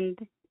happened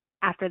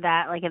after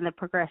that, like in the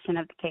progression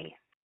of the case?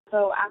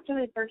 So after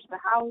they searched the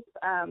house,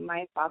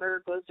 my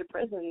father goes to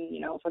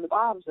prison, for the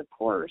bombs, of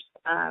course.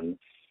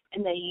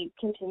 And they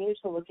continue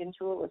to look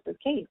into Alyssa's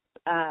case.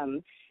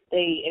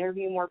 They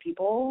interview more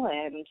people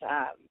and,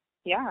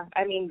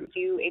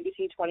 do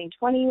ABC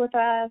 2020 with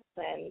us,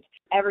 and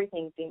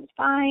everything seems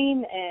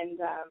fine. And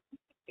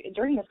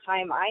during this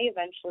time, I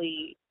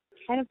eventually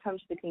kind of come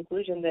to the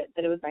conclusion that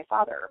it was my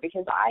father,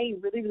 because I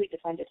really, really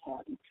defended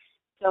him.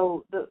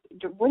 So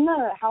when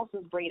the house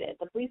was raided,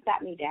 the police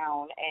sat me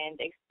down and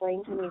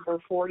explained to me for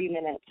 40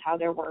 minutes how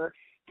there were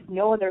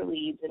no other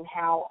leads and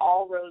how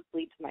all roads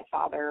lead to my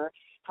father,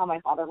 how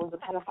my father was a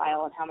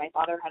pedophile and how my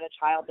father had a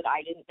child that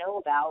I didn't know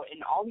about,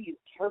 and all these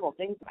terrible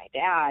things to my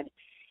dad.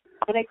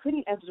 But I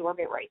couldn't absorb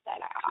it right then.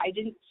 I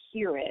didn't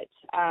hear it.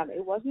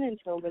 It wasn't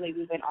until really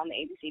we went on the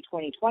ABC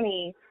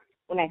 2020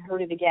 when I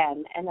heard it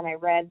again, and then I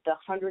read the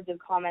hundreds of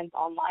comments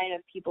online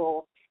of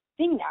people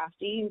being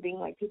nasty and being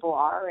like people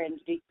are, and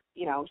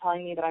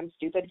telling me that I'm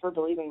stupid for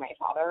believing my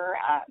father,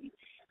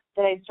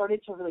 that I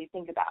started to really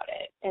think about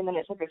it. And then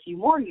it took a few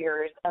more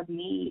years of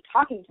me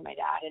talking to my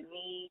dad and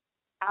me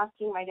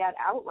asking my dad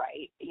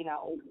outright,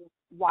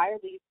 why are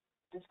these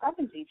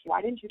discrepancies?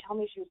 Why didn't you tell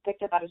me she was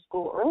picked up out of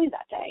school early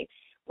that day?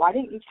 Why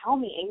didn't you tell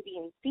me A, B,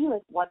 and C,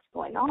 like, what's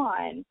going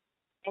on?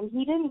 And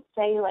he didn't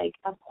say, like,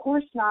 of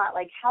course not.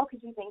 Like, how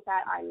could you think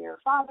that? I'm your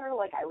father.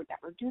 Like, I would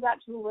never do that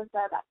to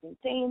Alyssa. That's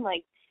insane.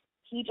 Like,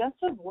 he just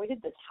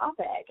avoided the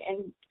topic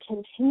and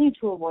continued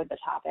to avoid the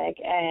topic.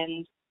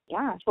 And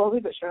yeah, slowly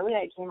but surely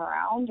I came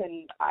around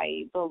and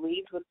I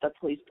believed what the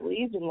police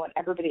believed and what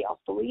everybody else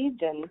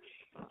believed, and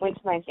went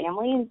to my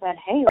family and said,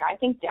 hey, I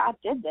think Dad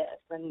did this.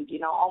 And,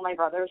 all my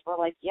brothers were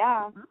like,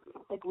 yeah,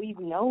 like, we've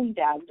known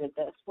Dad did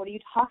this. What are you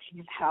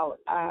talking about?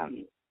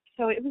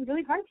 So it was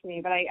really hard for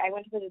me, but I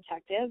went to the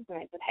detectives and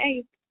I said,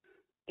 hey,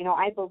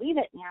 I believe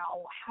it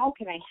now. How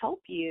can I help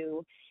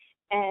you?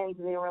 And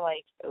they were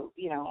like,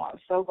 I'm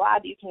so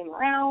glad you came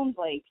around.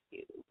 Like,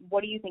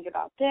 what do you think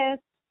about this?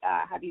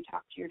 Have you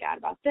talked to your dad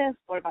about this?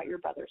 What about your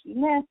brothers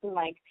in this? And,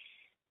 like,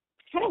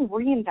 kind of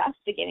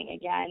reinvestigating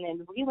again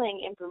and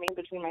relaying information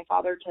between my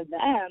father to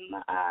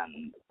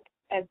them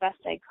as best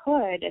I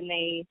could. And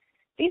they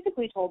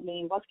basically told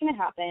me what's going to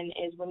happen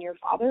is when your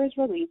father is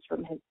released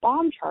from his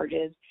bomb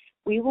charges,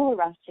 we will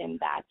arrest him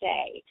that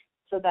day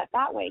so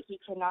that way he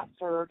cannot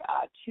serve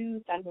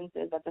 2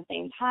 sentences at the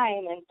same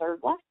time and serve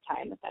less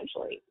time,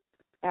 essentially.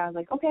 And I was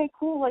like, okay,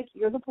 cool, like,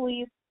 you're the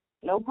police,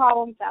 no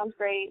problem, sounds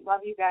great,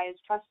 love you guys,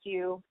 trust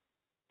you,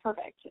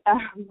 perfect.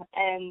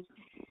 And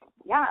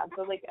yeah,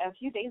 so like a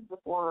few days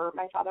before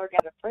my father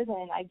got out of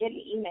prison, I get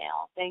an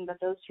email saying that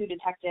those 2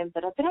 detectives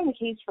that have been on the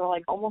case for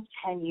like almost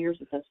 10 years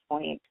at this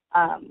point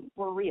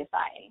were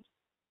reassigned.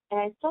 And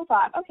I still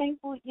thought, okay,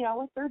 well, you know,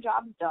 like, their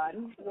job's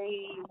done.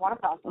 They want to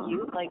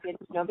prosecute. Like, it's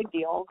no big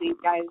deal. These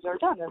guys are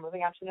done. They're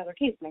moving on to another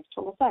case. Makes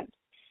total sense.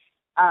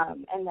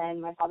 And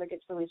then my father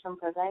gets released from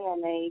prison,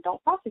 and they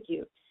don't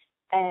prosecute.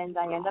 And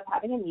I end up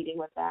having a meeting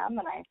with them,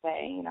 and I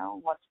say, you know,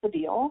 what's the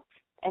deal?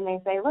 And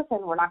they say,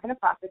 listen, we're not going to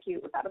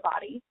prosecute without a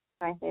body.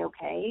 And I say,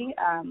 okay,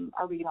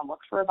 are we going to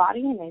look for a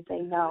body? And they say,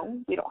 no,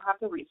 we don't have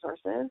the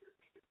resources.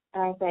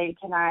 And I say,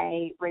 can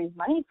I raise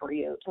money for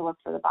you to look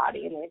for the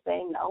body? And they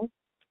say, no.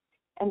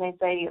 And they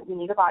say, we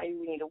need a body,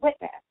 we need a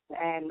witness.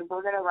 And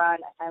we're going to run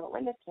a silent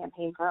witness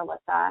campaign for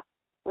Alyssa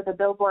with a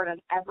billboard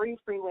on every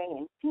freeway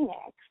in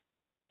Phoenix,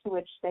 to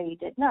which they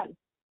did none.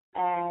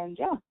 And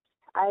yeah,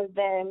 I've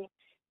been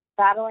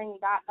battling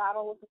that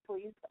battle with the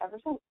police ever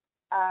since.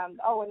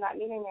 In that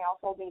meeting, they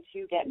also told me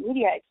to get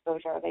media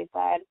exposure. They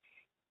said,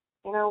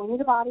 you know, we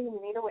need a body,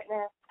 we need a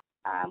witness.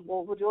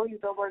 We'll do all these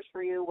billboards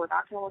for you. We're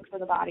not going to look for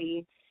the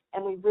body.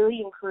 And we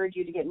really encourage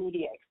you to get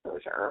media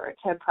exposure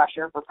to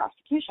pressure for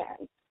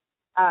prosecution.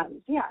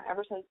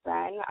 Ever since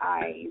then,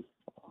 I've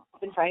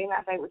been fighting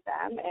that fight with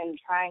them and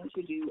trying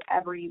to do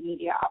every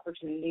media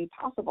opportunity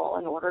possible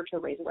in order to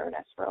raise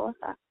awareness for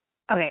Alyssa.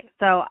 Okay,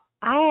 so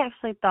I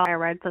actually thought I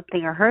read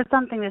something or heard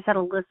something that said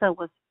Alyssa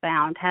was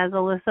found. Has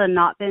Alyssa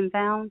not been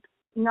found?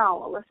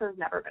 No, Alyssa's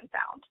never been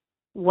found.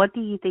 What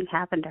do you think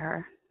happened to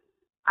her?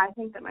 I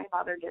think that my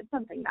father did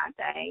something that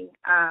day.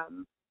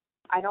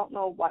 I don't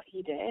know what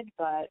he did,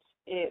 but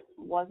it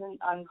wasn't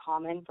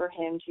uncommon for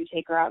him to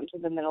take her out into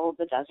the middle of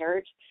the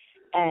desert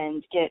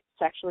and get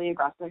sexually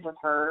aggressive with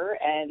her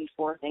and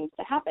for things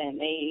to happen.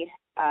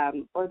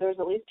 There's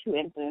at least 2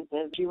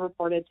 incidences. She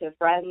reported to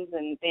friends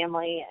and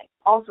family and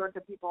all sorts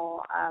of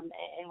people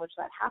in which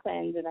that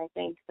happened, and I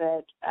think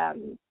that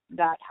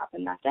that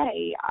happened that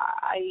day.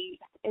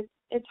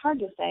 It's hard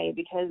to say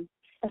because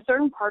a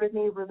certain part of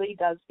me really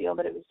does feel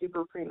that it was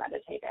super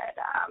premeditated.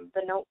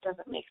 The note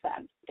doesn't make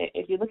sense.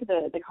 If you look at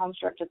the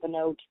construct of the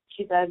note,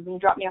 she says, when you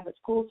dropped me off at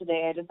school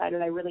today, I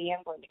decided I really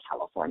am going to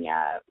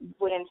California.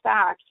 When in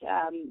fact,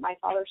 my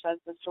father says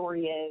the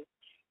story is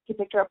he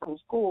picked her up from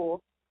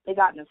school, they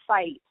got in a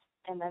fight,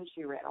 and then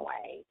she ran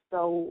away.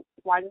 So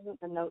why doesn't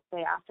the note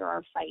say after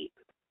our fight,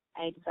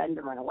 I decided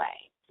to run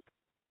away?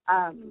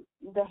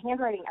 The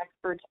handwriting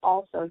experts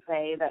also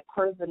say that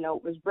part of the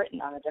note was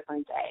written on a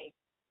different day,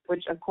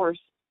 which of course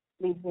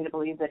leads me to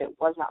believe that it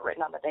was not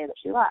written on the day that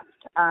she left.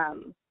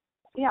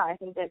 I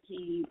think that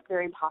he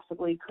very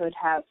possibly could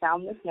have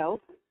found this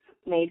note,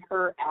 made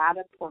her add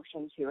a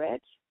portion to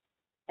it,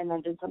 and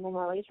then did something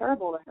really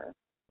terrible to her.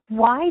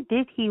 Why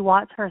did he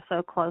watch her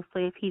so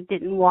closely if he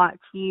didn't watch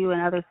you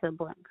and other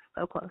siblings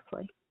so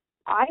closely?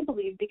 I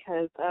believe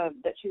because of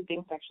that she was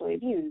being sexually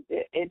abused.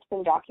 It's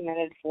been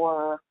documented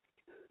for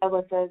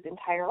Alyssa's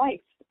entire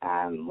life.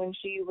 When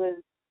she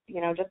was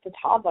just a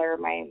toddler, our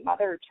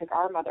mother took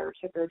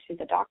her to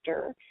the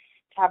doctor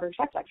to have her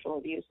check sexual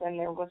abuse, and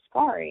there was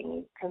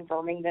scarring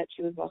confirming that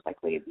she was most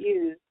likely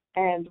abused.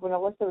 And when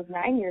Alyssa was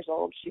 9 years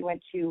old, she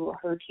went to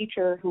her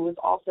teacher, who was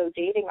also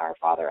dating our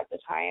father at the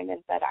time,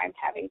 and said, I'm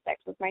having sex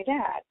with my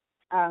dad.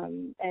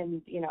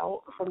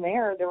 From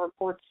there, the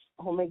reports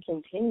only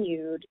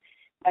continued.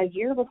 A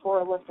year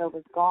before Alyssa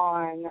was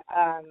gone,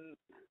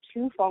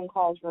 2 phone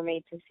calls were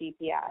made to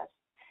CPS,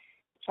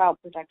 Child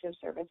Protective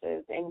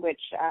Services, in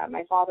which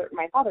my father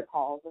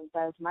calls and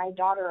says, my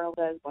daughter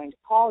Alyssa is going to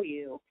call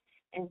you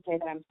and say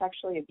that I'm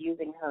sexually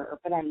abusing her,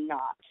 but I'm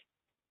not.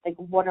 Like,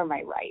 what are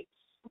my rights?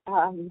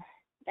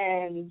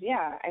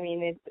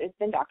 It's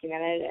been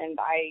documented, and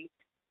I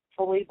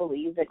fully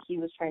believe that he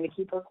was trying to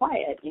keep her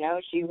quiet.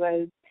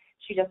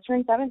 She just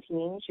turned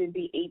 17. She would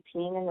be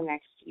 18 in the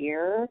next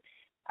year.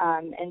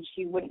 And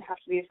she wouldn't have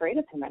to be afraid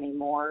of him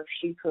anymore.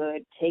 She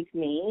could take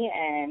me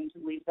and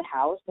leave the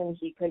house, and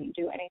he couldn't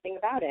do anything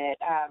about it.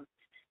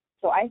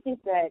 So I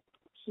think that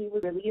he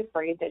was really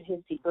afraid that his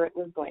secret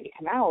was going to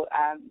come out.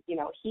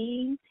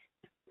 He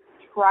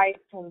prides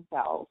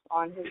himself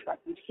on his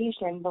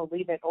reputation,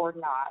 believe it or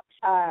not.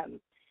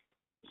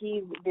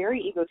 He's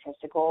very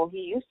egotistical.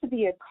 He used to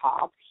be a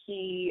cop.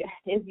 He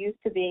is used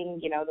to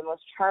being, the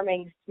most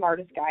charming,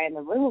 smartest guy in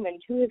the room.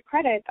 And to his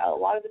credit, a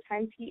lot of the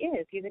times he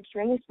is. He's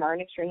extremely smart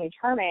and extremely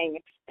charming.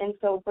 And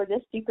so for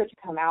this secret to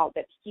come out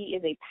that he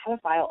is a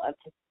pedophile of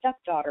his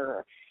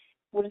stepdaughter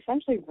would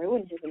essentially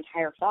ruin his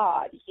entire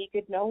thought. He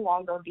could no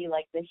longer be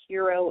like the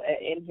hero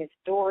in his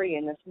story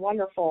and this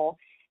wonderful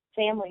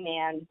family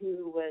man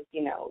who was,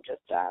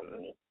 just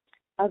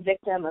a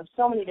victim of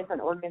so many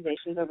different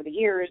organizations over the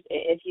years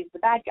if he's the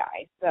bad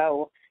guy.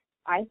 So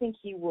I think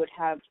he would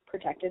have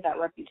protected that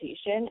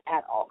reputation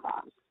at all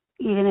costs.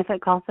 Even if it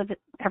costed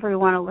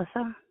everyone,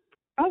 Alyssa?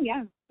 Oh,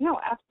 yeah. No,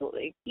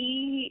 absolutely.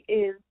 He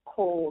is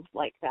cold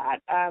like that.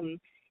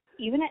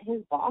 Even at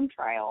his bomb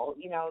trial,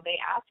 you know, they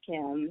ask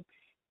him,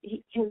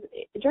 because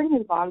during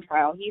his bomb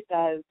trial, he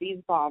says, these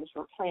bombs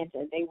were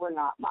planted. They were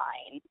not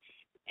mine.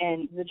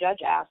 And the judge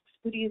asks,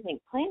 who do you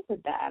think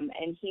planted them?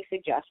 And he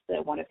suggests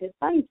that one of his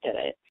sons did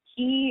it.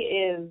 He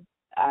is,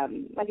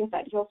 like I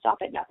said, he'll stop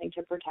at nothing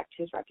to protect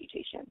his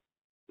reputation.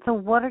 So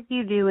what are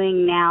you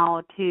doing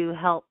now to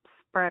help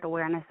spread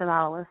awareness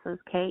about Alyssa's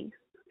case?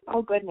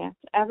 Oh, goodness.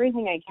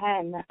 Everything I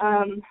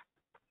can.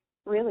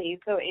 Really.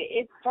 So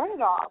it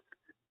started off,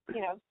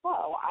 you know,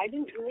 slow. I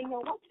didn't really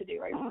know what to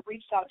do. I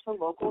reached out to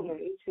local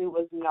news who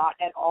was not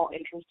at all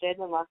interested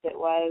unless it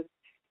was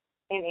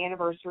an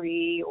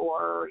anniversary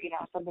or, you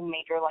know, something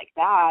major like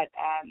that.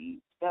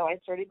 So I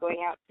started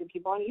going out to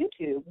people on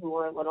YouTube who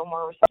were a little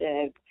more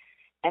receptive.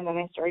 And then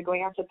I started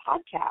going out to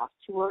podcasts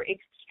who were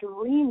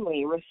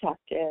extremely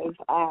receptive.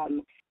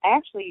 I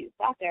actually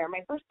sat there.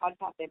 My first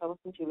podcast I ever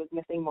listened to was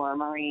Missing Maura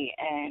Murray,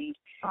 and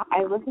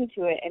I listened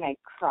to it and I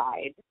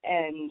cried.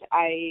 And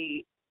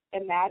I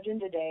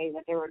imagined a day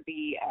that there would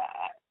be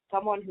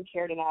someone who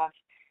cared enough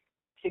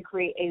to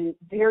create a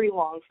very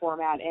long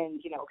format,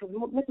 and, you know, because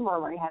Missing Maura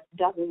Murray has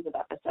dozens of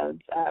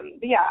episodes.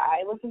 But yeah,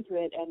 I listened to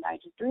it and I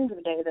just dreamed of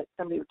a day that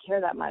somebody would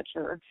care that much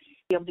or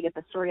be able to get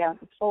the story out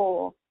of its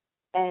soul.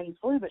 And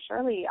slowly but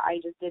surely, I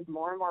just did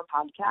more and more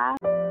podcasts.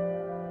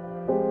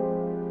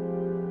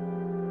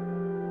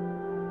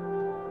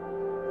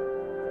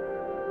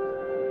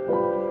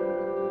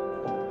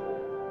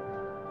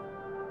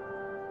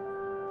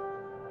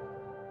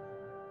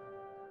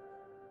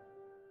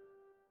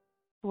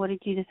 What did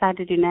you decide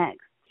to do next?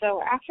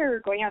 So after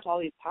going out to all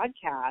these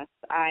podcasts,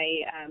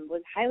 I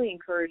was highly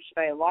encouraged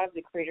by a lot of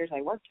the creators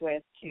I worked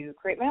with to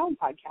create my own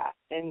podcast.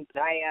 And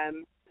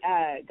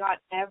I got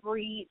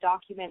every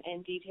document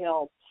and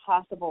detail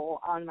possible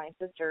on my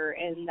sister,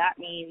 and that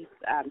means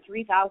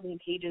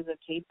 3,000 pages of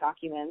case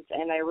documents,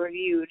 and I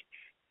reviewed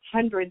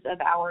hundreds of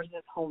hours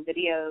of home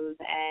videos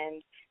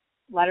and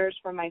letters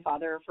from my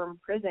father from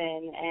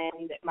prison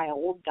and my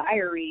old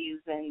diaries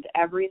and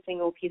every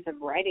single piece of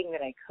writing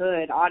that I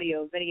could,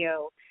 audio,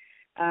 video.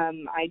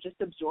 I just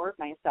absorbed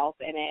myself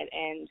in it,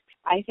 and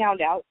I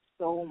found out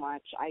so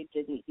much I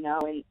didn't know.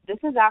 And this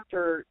is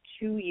after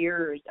 2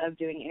 years of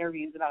doing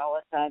interviews about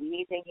Alyssa and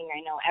me thinking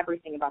I know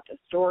everything about the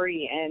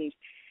story. And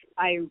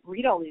I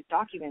read all these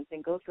documents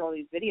and go through all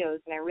these videos,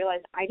 and I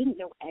realized I didn't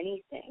know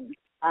anything.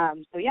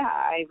 So yeah,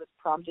 I was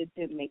prompted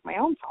to make my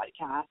own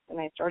podcast, and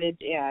I started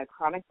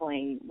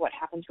chronicling what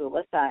happened to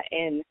Alyssa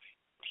in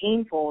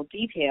painful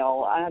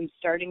detail,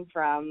 starting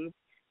from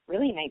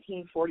really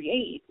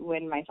 1948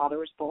 when my father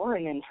was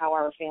born and how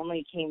our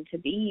family came to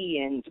be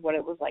and what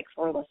it was like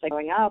for Alyssa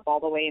growing up all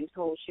the way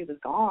until she was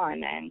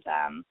gone. And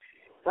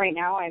right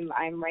now I'm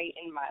right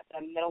in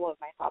the middle of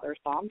my father's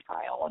bomb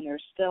trial, and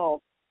there's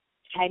still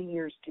 10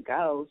 years to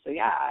go. So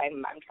yeah,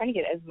 I'm trying to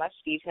get as much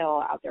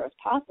detail out there as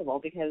possible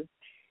because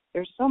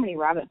there's so many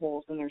rabbit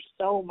holes and there's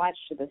so much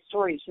to the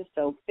story. It's just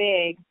so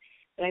big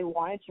that I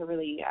wanted to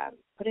really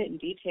put it in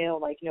detail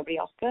like nobody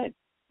else could.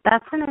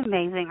 That's an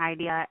amazing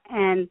idea.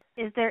 And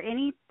is there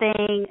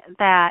anything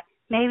that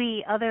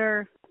maybe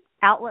other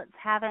outlets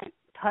haven't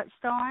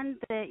touched on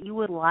that you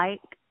would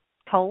like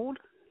told?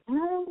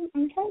 I'm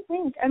trying to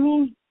think. I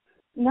mean,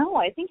 no,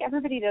 I think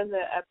everybody does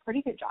a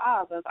pretty good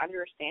job of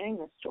understanding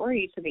the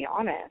story, to be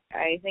honest.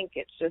 I think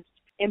it's just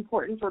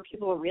important for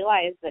people to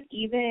realize that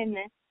even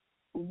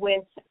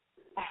with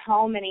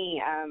how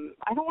many,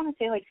 I don't want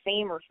to say like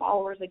fame or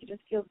followers, like it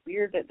just feels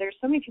weird that there's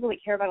so many people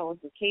that care about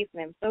Alyssa's case,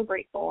 and I'm so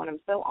grateful and I'm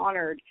so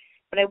honored,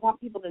 but I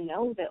want people to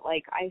know that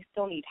like I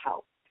still need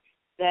help,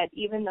 that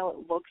even though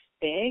it looks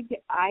big,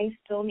 I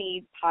still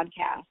need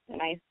podcasts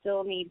and I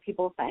still need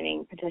people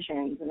signing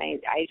petitions, and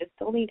I just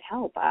still need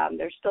help.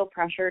 There's still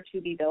pressure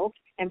to be built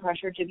and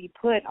pressure to be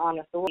put on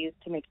authorities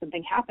to make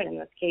something happen in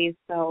this case.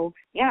 So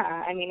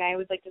yeah, I mean, I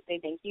would like to say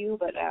thank you,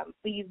 but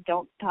please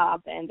don't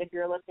stop. And if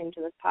you're listening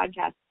to this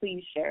podcast,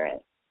 please share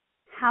it.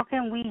 How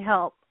can we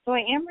help? So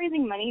I am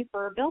raising money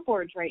for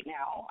billboards right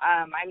now.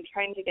 I'm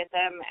trying to get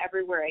them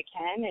everywhere I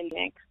can. And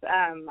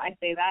I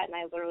say that, and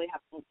I literally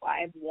have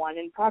one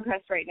in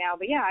progress right now.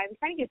 But yeah, I'm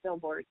trying to get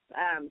billboards.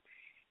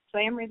 So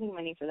I am raising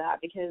money for that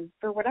because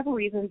for whatever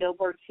reason,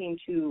 billboards seem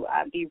to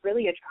be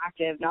really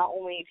attractive, not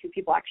only to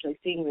people actually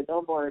seeing the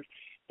billboard,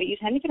 but you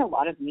tend to get a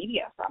lot of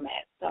media from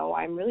it. So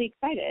I'm really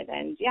excited.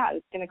 And yeah,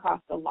 it's going to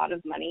cost a lot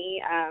of money.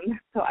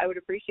 So I would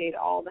appreciate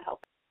all the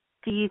help.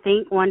 Do you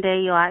think one day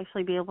you'll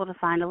actually be able to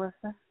find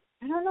Alyssa?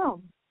 I don't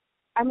know.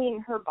 I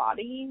mean, her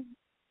body,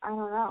 I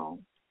don't know.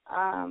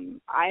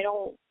 I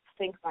don't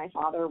think my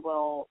father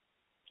will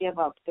give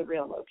up the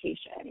real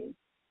location.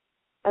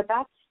 But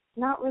that's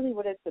not really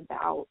what it's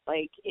about.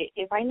 Like,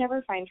 if I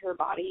never find her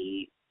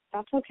body,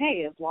 that's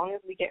okay, as long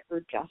as we get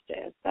her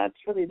justice. That's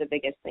really the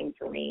biggest thing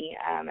for me.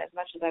 As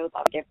much as I would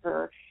love to give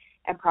her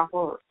a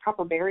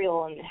proper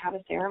burial and have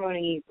a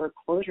ceremony for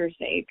closure's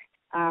sake,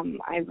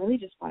 I really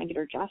just want to get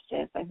her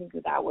justice. I think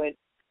that would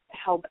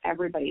help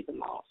everybody the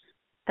most.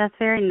 That's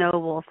very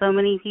noble. So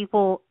many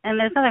people, and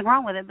there's nothing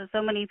wrong with it, but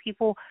so many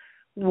people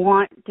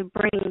want to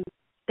bring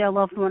their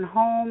loved one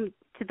home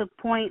to the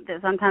point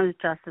that sometimes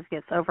justice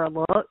gets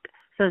overlooked.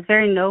 So it's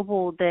very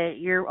noble that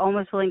you're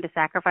almost willing to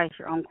sacrifice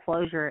your own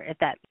closure if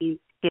that means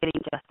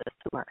getting justice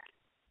to her.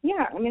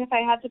 Yeah, I mean, if I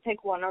had to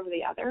pick one over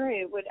the other,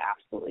 it would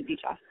absolutely be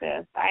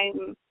justice.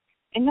 And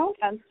no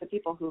offense to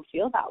people who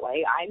feel that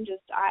way. I've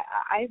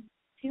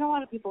seen a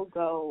lot of people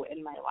go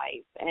in my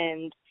life,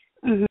 and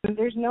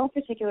there's no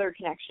particular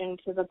connection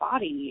to the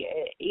body.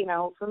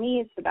 For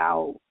me, it's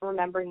about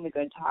remembering the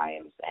good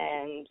times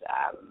and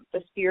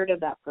the spirit of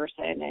that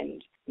person,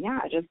 and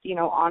just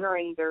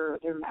honoring their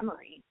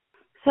memory.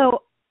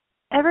 So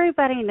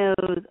everybody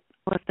knows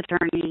Alyssa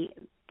Turney,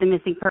 the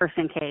missing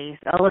person case,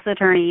 Alyssa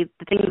Turney,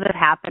 the things that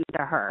happened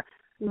to her.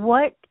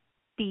 What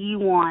do you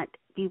want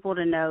people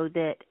to know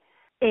that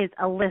is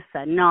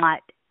Alyssa,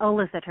 not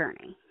Alyssa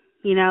Turney?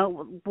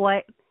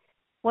 What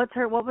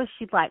was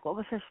she like? What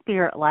was her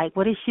spirit like?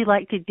 What does she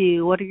like to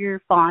do? What are your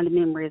fond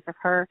memories of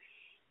her?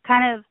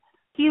 Kind of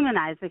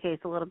humanize the case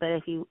a little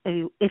bit,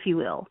 if you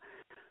will,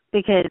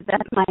 because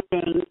that's my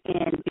thing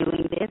in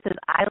doing this. Is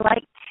I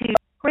like to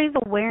raise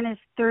awareness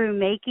through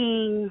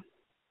making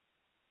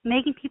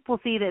people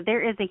see that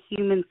there is a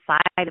human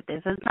side of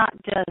this. It's not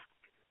just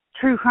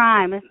true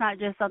crime. It's not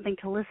just something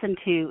to listen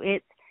to.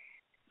 It's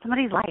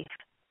somebody's life.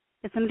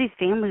 It's somebody's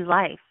family's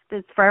life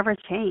that's forever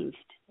changed.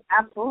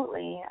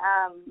 Absolutely.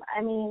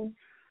 I mean,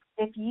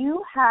 if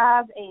you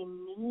have a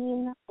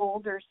mean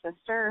older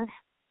sister,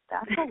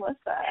 that's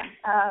Alyssa.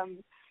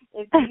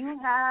 If you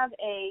have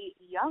a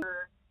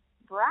younger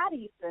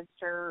bratty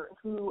sister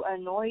who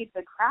annoyed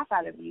the crap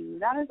out of you,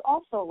 that is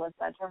also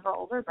Alyssa to her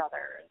older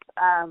brothers.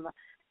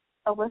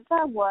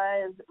 Alyssa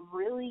was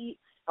really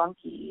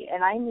spunky,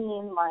 and I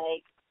mean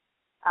like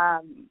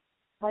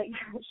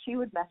she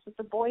would mess with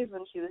the boys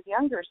when she was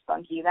younger,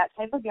 spunky, that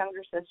type of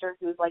younger sister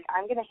who's like,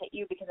 I'm going to hit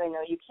you because I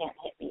know you can't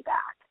hit me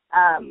back.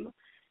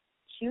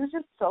 She was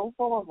just so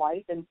full of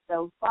life and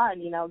so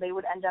fun. They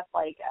would end up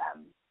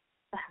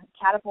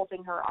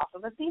catapulting her off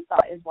of a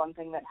seesaw is one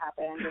thing that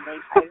happened, and they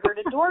tied her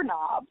to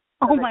doorknobs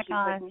so that she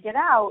couldn't get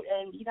out.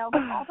 And,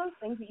 all those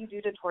things that you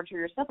do to torture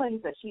your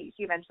siblings that she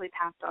eventually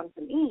passed on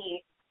to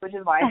me, which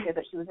is why I say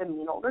that she was a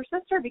mean older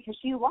sister, because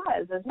she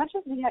was. As much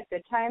as we had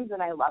good times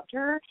and I loved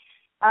her,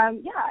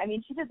 I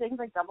mean, she did things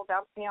like double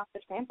bounce me off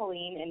the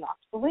trampoline and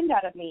knocked the wind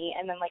out of me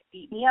and then,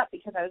 beat me up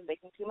because I was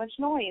making too much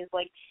noise.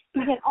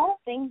 Again, all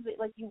things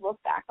that, you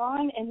look back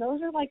on, and those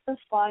are, the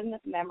fun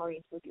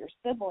memories with your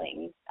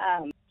siblings.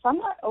 So I'm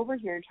not over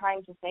here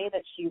trying to say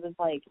that she was,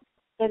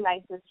 the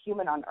nicest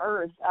human on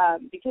earth,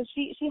 because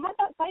she had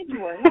that side to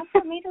her, and that's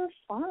what made her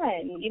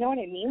fun. You know what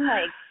I mean?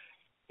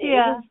 It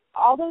was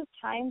all those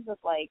times of,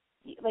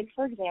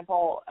 for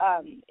example,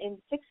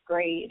 in 6th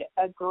grade,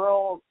 a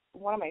girl,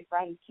 one of my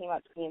friends came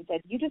up to me and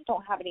said, you just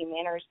don't have any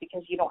manners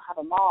because you don't have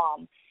a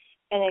mom.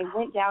 And I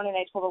went down and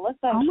I told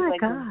Alyssa, and she's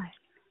like,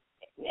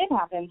 it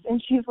happens. And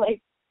she's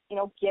like,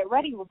 get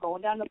ready. We're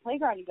going down to the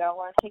playground. You got to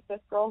learn to take this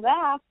girl's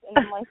ass. And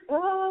I'm like,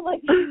 oh,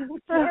 she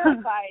was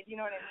terrified. You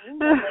know what I mean?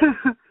 But,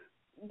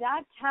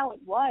 that's how it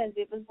was.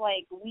 It was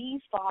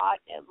we fought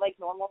like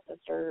normal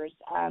sisters.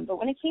 But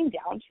when it came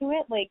down to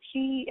it,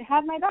 she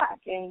had my back.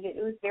 And it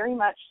was very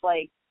much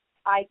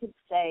I could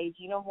say,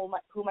 do you know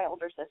who my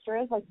older sister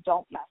is?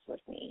 Don't mess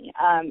with me.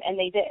 And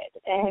they did.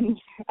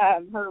 And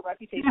her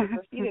reputation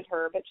preceded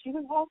her. But she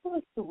was also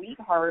a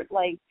sweetheart.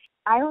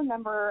 I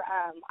remember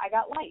I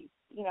got lice.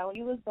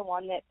 He was the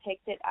one that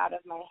picked it out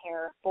of my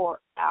hair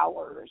for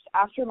hours.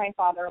 After my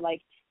father,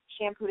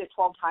 shampooed it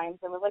 12 times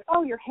and was like,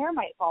 oh, your hair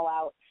might fall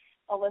out.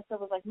 Alyssa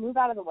was like, move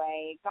out of the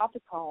way, got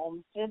the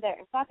comb, sat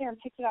there and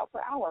picked it out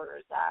for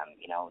hours,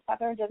 sat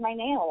there and did my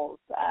nails,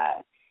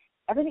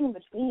 everything in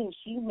between.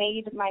 She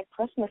made my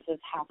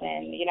Christmases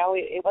happen.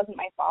 It wasn't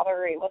my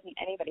father, it wasn't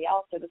anybody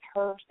else. It was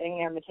her sitting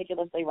there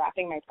meticulously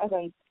wrapping my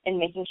presents and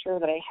making sure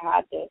that I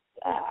had this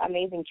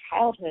amazing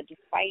childhood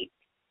despite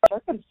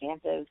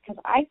circumstances, because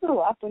I grew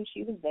up when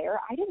she was there.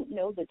 I didn't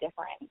know the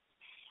difference.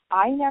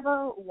 I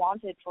never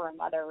wanted for a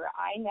mother.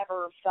 I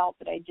never felt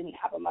that I didn't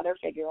have a mother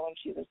figure when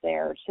she was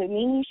there. To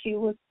me, she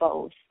was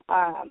both.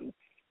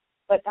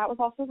 But that was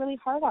also really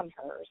hard on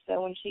her.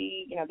 So when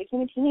she,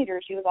 became a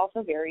teenager, she was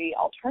also very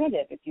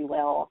alternative, if you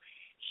will.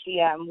 She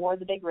wore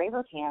the big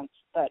raver pants,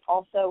 but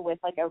also with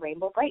a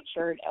Rainbow Bright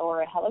shirt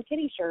or a Hello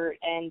Kitty shirt.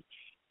 And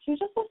she was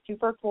just a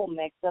super cool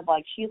mix of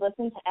she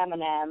listened to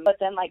Eminem, but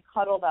then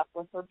cuddled up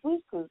with her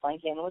Blue's Clues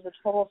blanket and was a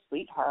total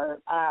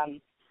sweetheart.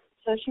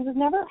 So she was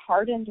never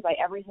hardened by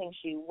everything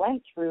she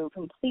went through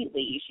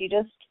completely. She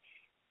just,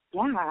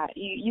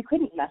 you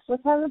couldn't mess with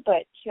her,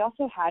 but she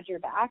also had your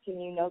back,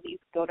 and that you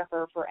could go to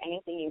her for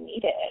anything you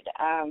needed.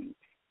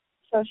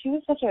 So she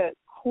was such a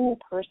cool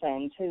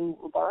person to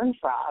learn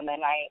from,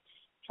 and I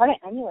try to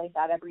emulate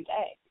that every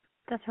day.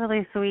 That's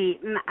really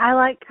sweet. And I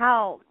like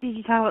how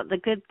you talk about the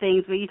good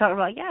things, but you talk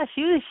about,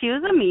 she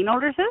was a mean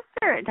older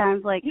sister at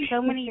times. So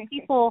many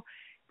people,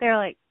 they're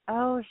like,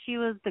 oh, she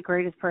was the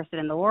greatest person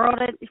in the world.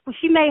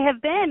 She may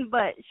have been,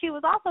 but she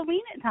was also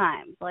mean at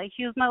times.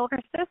 She was my older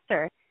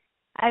sister.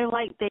 I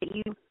like that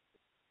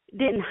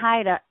didn't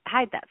hide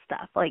that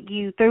stuff. Like,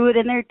 you threw it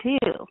in there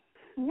too.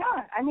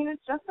 Yeah, I mean,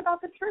 it's just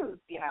about the truth,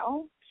 you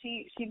know.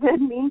 She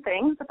did mean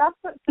things, but that's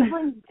what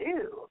siblings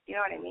do. You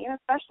know what I mean?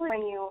 Especially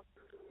when you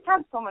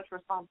have so much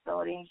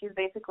responsibility, and she's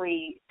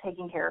basically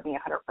taking care of me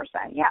 100%.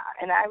 Yeah,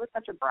 and I was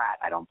such a brat.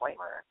 I don't blame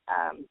her.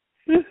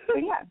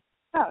 But yeah,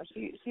 no,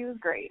 she was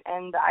great,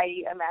 and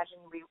I imagine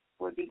we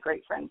would be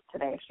great friends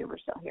today if she were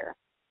still here.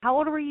 How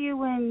old were you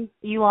when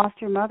you lost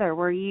your mother?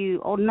 Were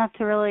you old enough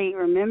to really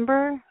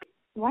remember?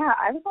 Yeah,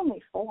 I was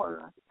only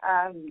 4.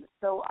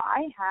 So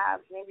I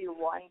have maybe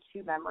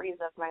 1-2 memories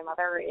of my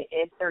mother,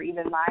 if they're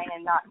even mine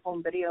and not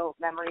home video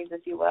memories,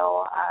 if you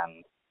will.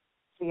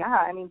 So yeah,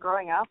 I mean,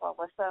 growing up,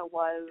 Alyssa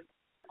was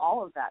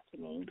all of that to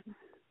me.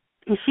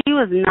 And she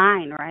was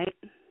 9, right?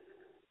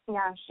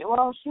 Yeah, she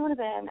would have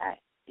been,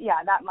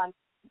 that month,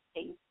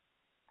 8.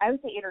 I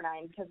would say 8 or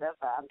 9 because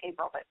of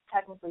April, but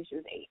technically she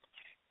was 8.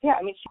 Yeah,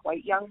 I mean, she's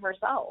quite young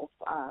herself,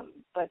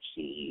 but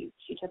she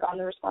took on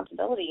the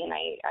responsibility, and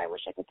I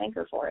wish I could thank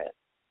her for it.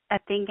 I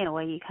think in a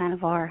way you kind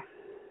of are.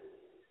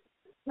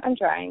 I'm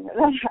trying.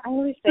 I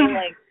always say,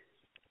 like,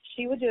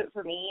 she would do it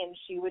for me, and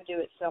she would do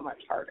it so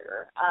much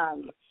harder.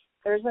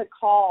 There's a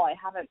call I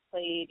haven't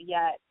played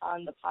yet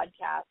on the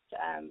podcast,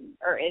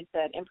 or it's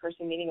an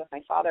in-person meeting with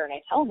my father, and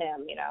I tell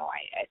him, you know,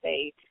 I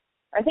say,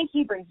 I think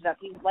he brings it up.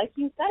 He's like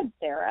you said,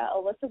 Sarah,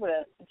 Alyssa would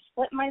have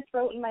split my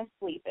throat in my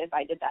sleep if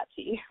I did that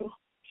to you.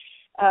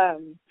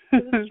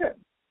 It's true.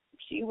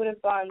 She would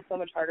have gone so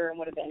much harder and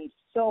would have been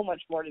so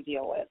much more to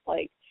deal with.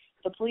 Like,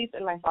 the police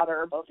and my father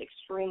are both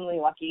extremely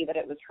lucky that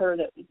it was her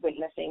that went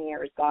missing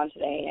or is gone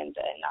today and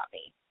not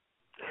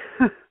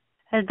me.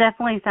 It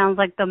definitely sounds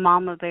like the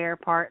mama bear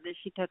part that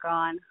she took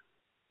on.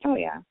 Oh,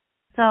 yeah.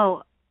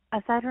 So,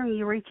 aside from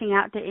you reaching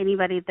out to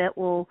anybody that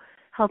will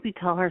help you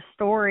tell her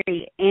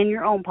story and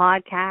your own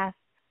podcast,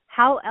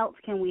 how else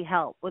can we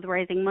help with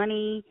raising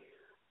money?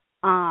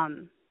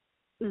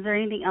 Is there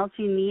anything else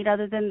you need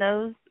other than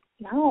those?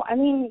 No, I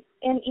mean,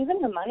 and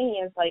even the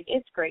money is, like,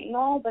 it's great and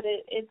all, but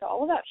it's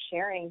all about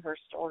sharing her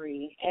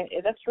story. And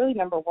that's really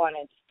number one.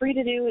 It's free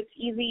to do, it's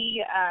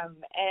easy,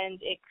 and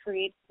it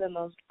creates the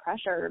most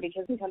pressure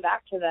because you come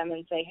back to them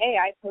and say, hey,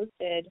 I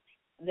posted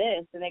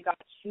this and it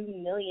got 2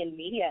 million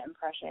media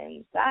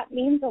impressions. That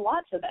means a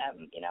lot to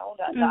them, you know.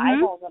 The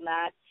eyeballs on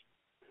that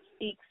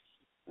speaks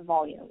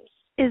volumes.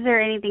 Is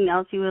there anything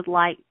else you would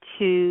like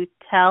to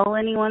tell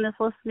anyone that's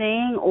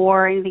listening,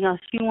 or anything else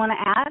you want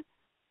to add?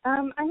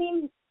 I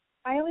mean,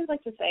 I always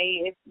like to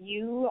say, if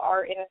you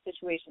are in a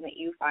situation that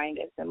you find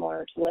is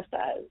similar to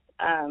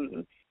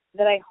Alyssa's,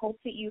 that I hope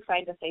that you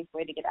find a safe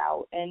way to get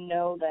out and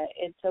know that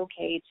it's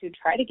okay to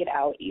try to get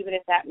out, even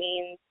if that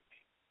means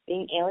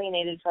being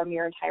alienated from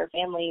your entire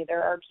family.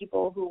 There are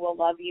people who will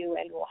love you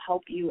and will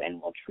help you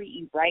and will treat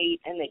you right,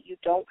 and that you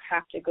don't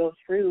have to go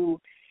through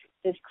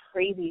this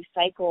crazy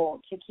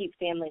cycle to keep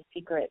family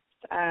secrets.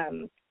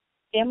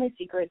 Family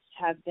secrets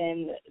have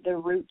been the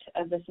root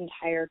of this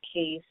entire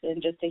case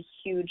and just a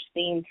huge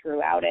theme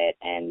throughout it.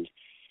 And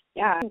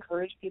yeah, I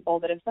encourage people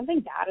that if something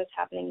bad is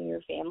happening in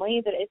your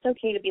family, that it's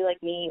okay to be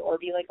like me or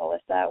be like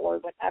Alyssa or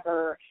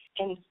whatever,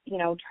 and, you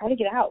know, try to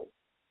get out.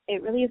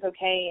 It really is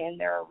okay, and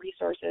there are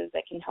resources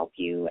that can help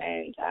you.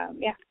 And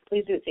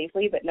please do it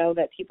safely, but know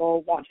that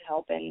people want to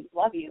help and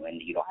love you,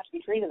 and you don't have to be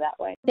treated that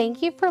way.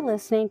 Thank you for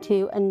listening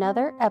to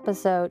another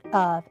episode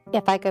of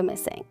If I Go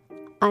Missing.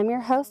 I'm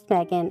your host,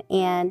 Megan,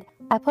 and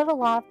I put a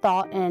lot of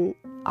thought and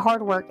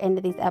hard work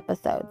into these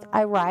episodes.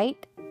 I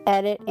write,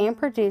 edit, and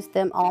produce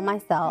them all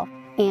myself,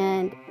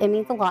 and it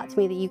means a lot to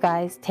me that you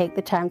guys take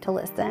the time to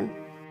listen.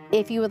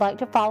 If you would like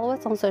to follow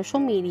us on social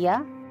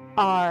media,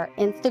 our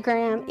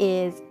Instagram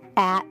is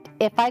at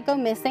If I Go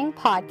Missing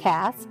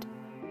Podcast.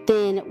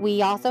 Then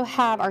we also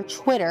have our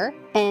Twitter,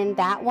 and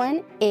that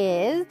one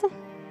is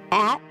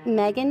at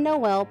Megan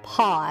Noel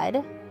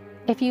Pod.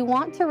 If you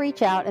want to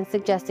reach out and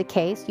suggest a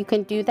case, you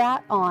can do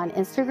that on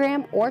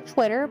Instagram or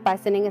Twitter by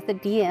sending us a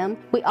DM.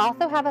 We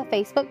also have a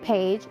Facebook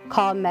page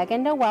called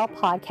Megan Noel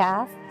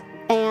Podcast,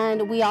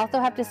 and we also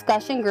have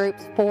discussion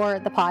groups for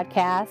the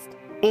podcast.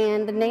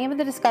 And the name of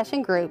the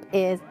discussion group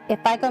is If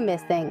I Go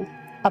Missing,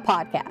 a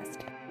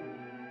Podcast.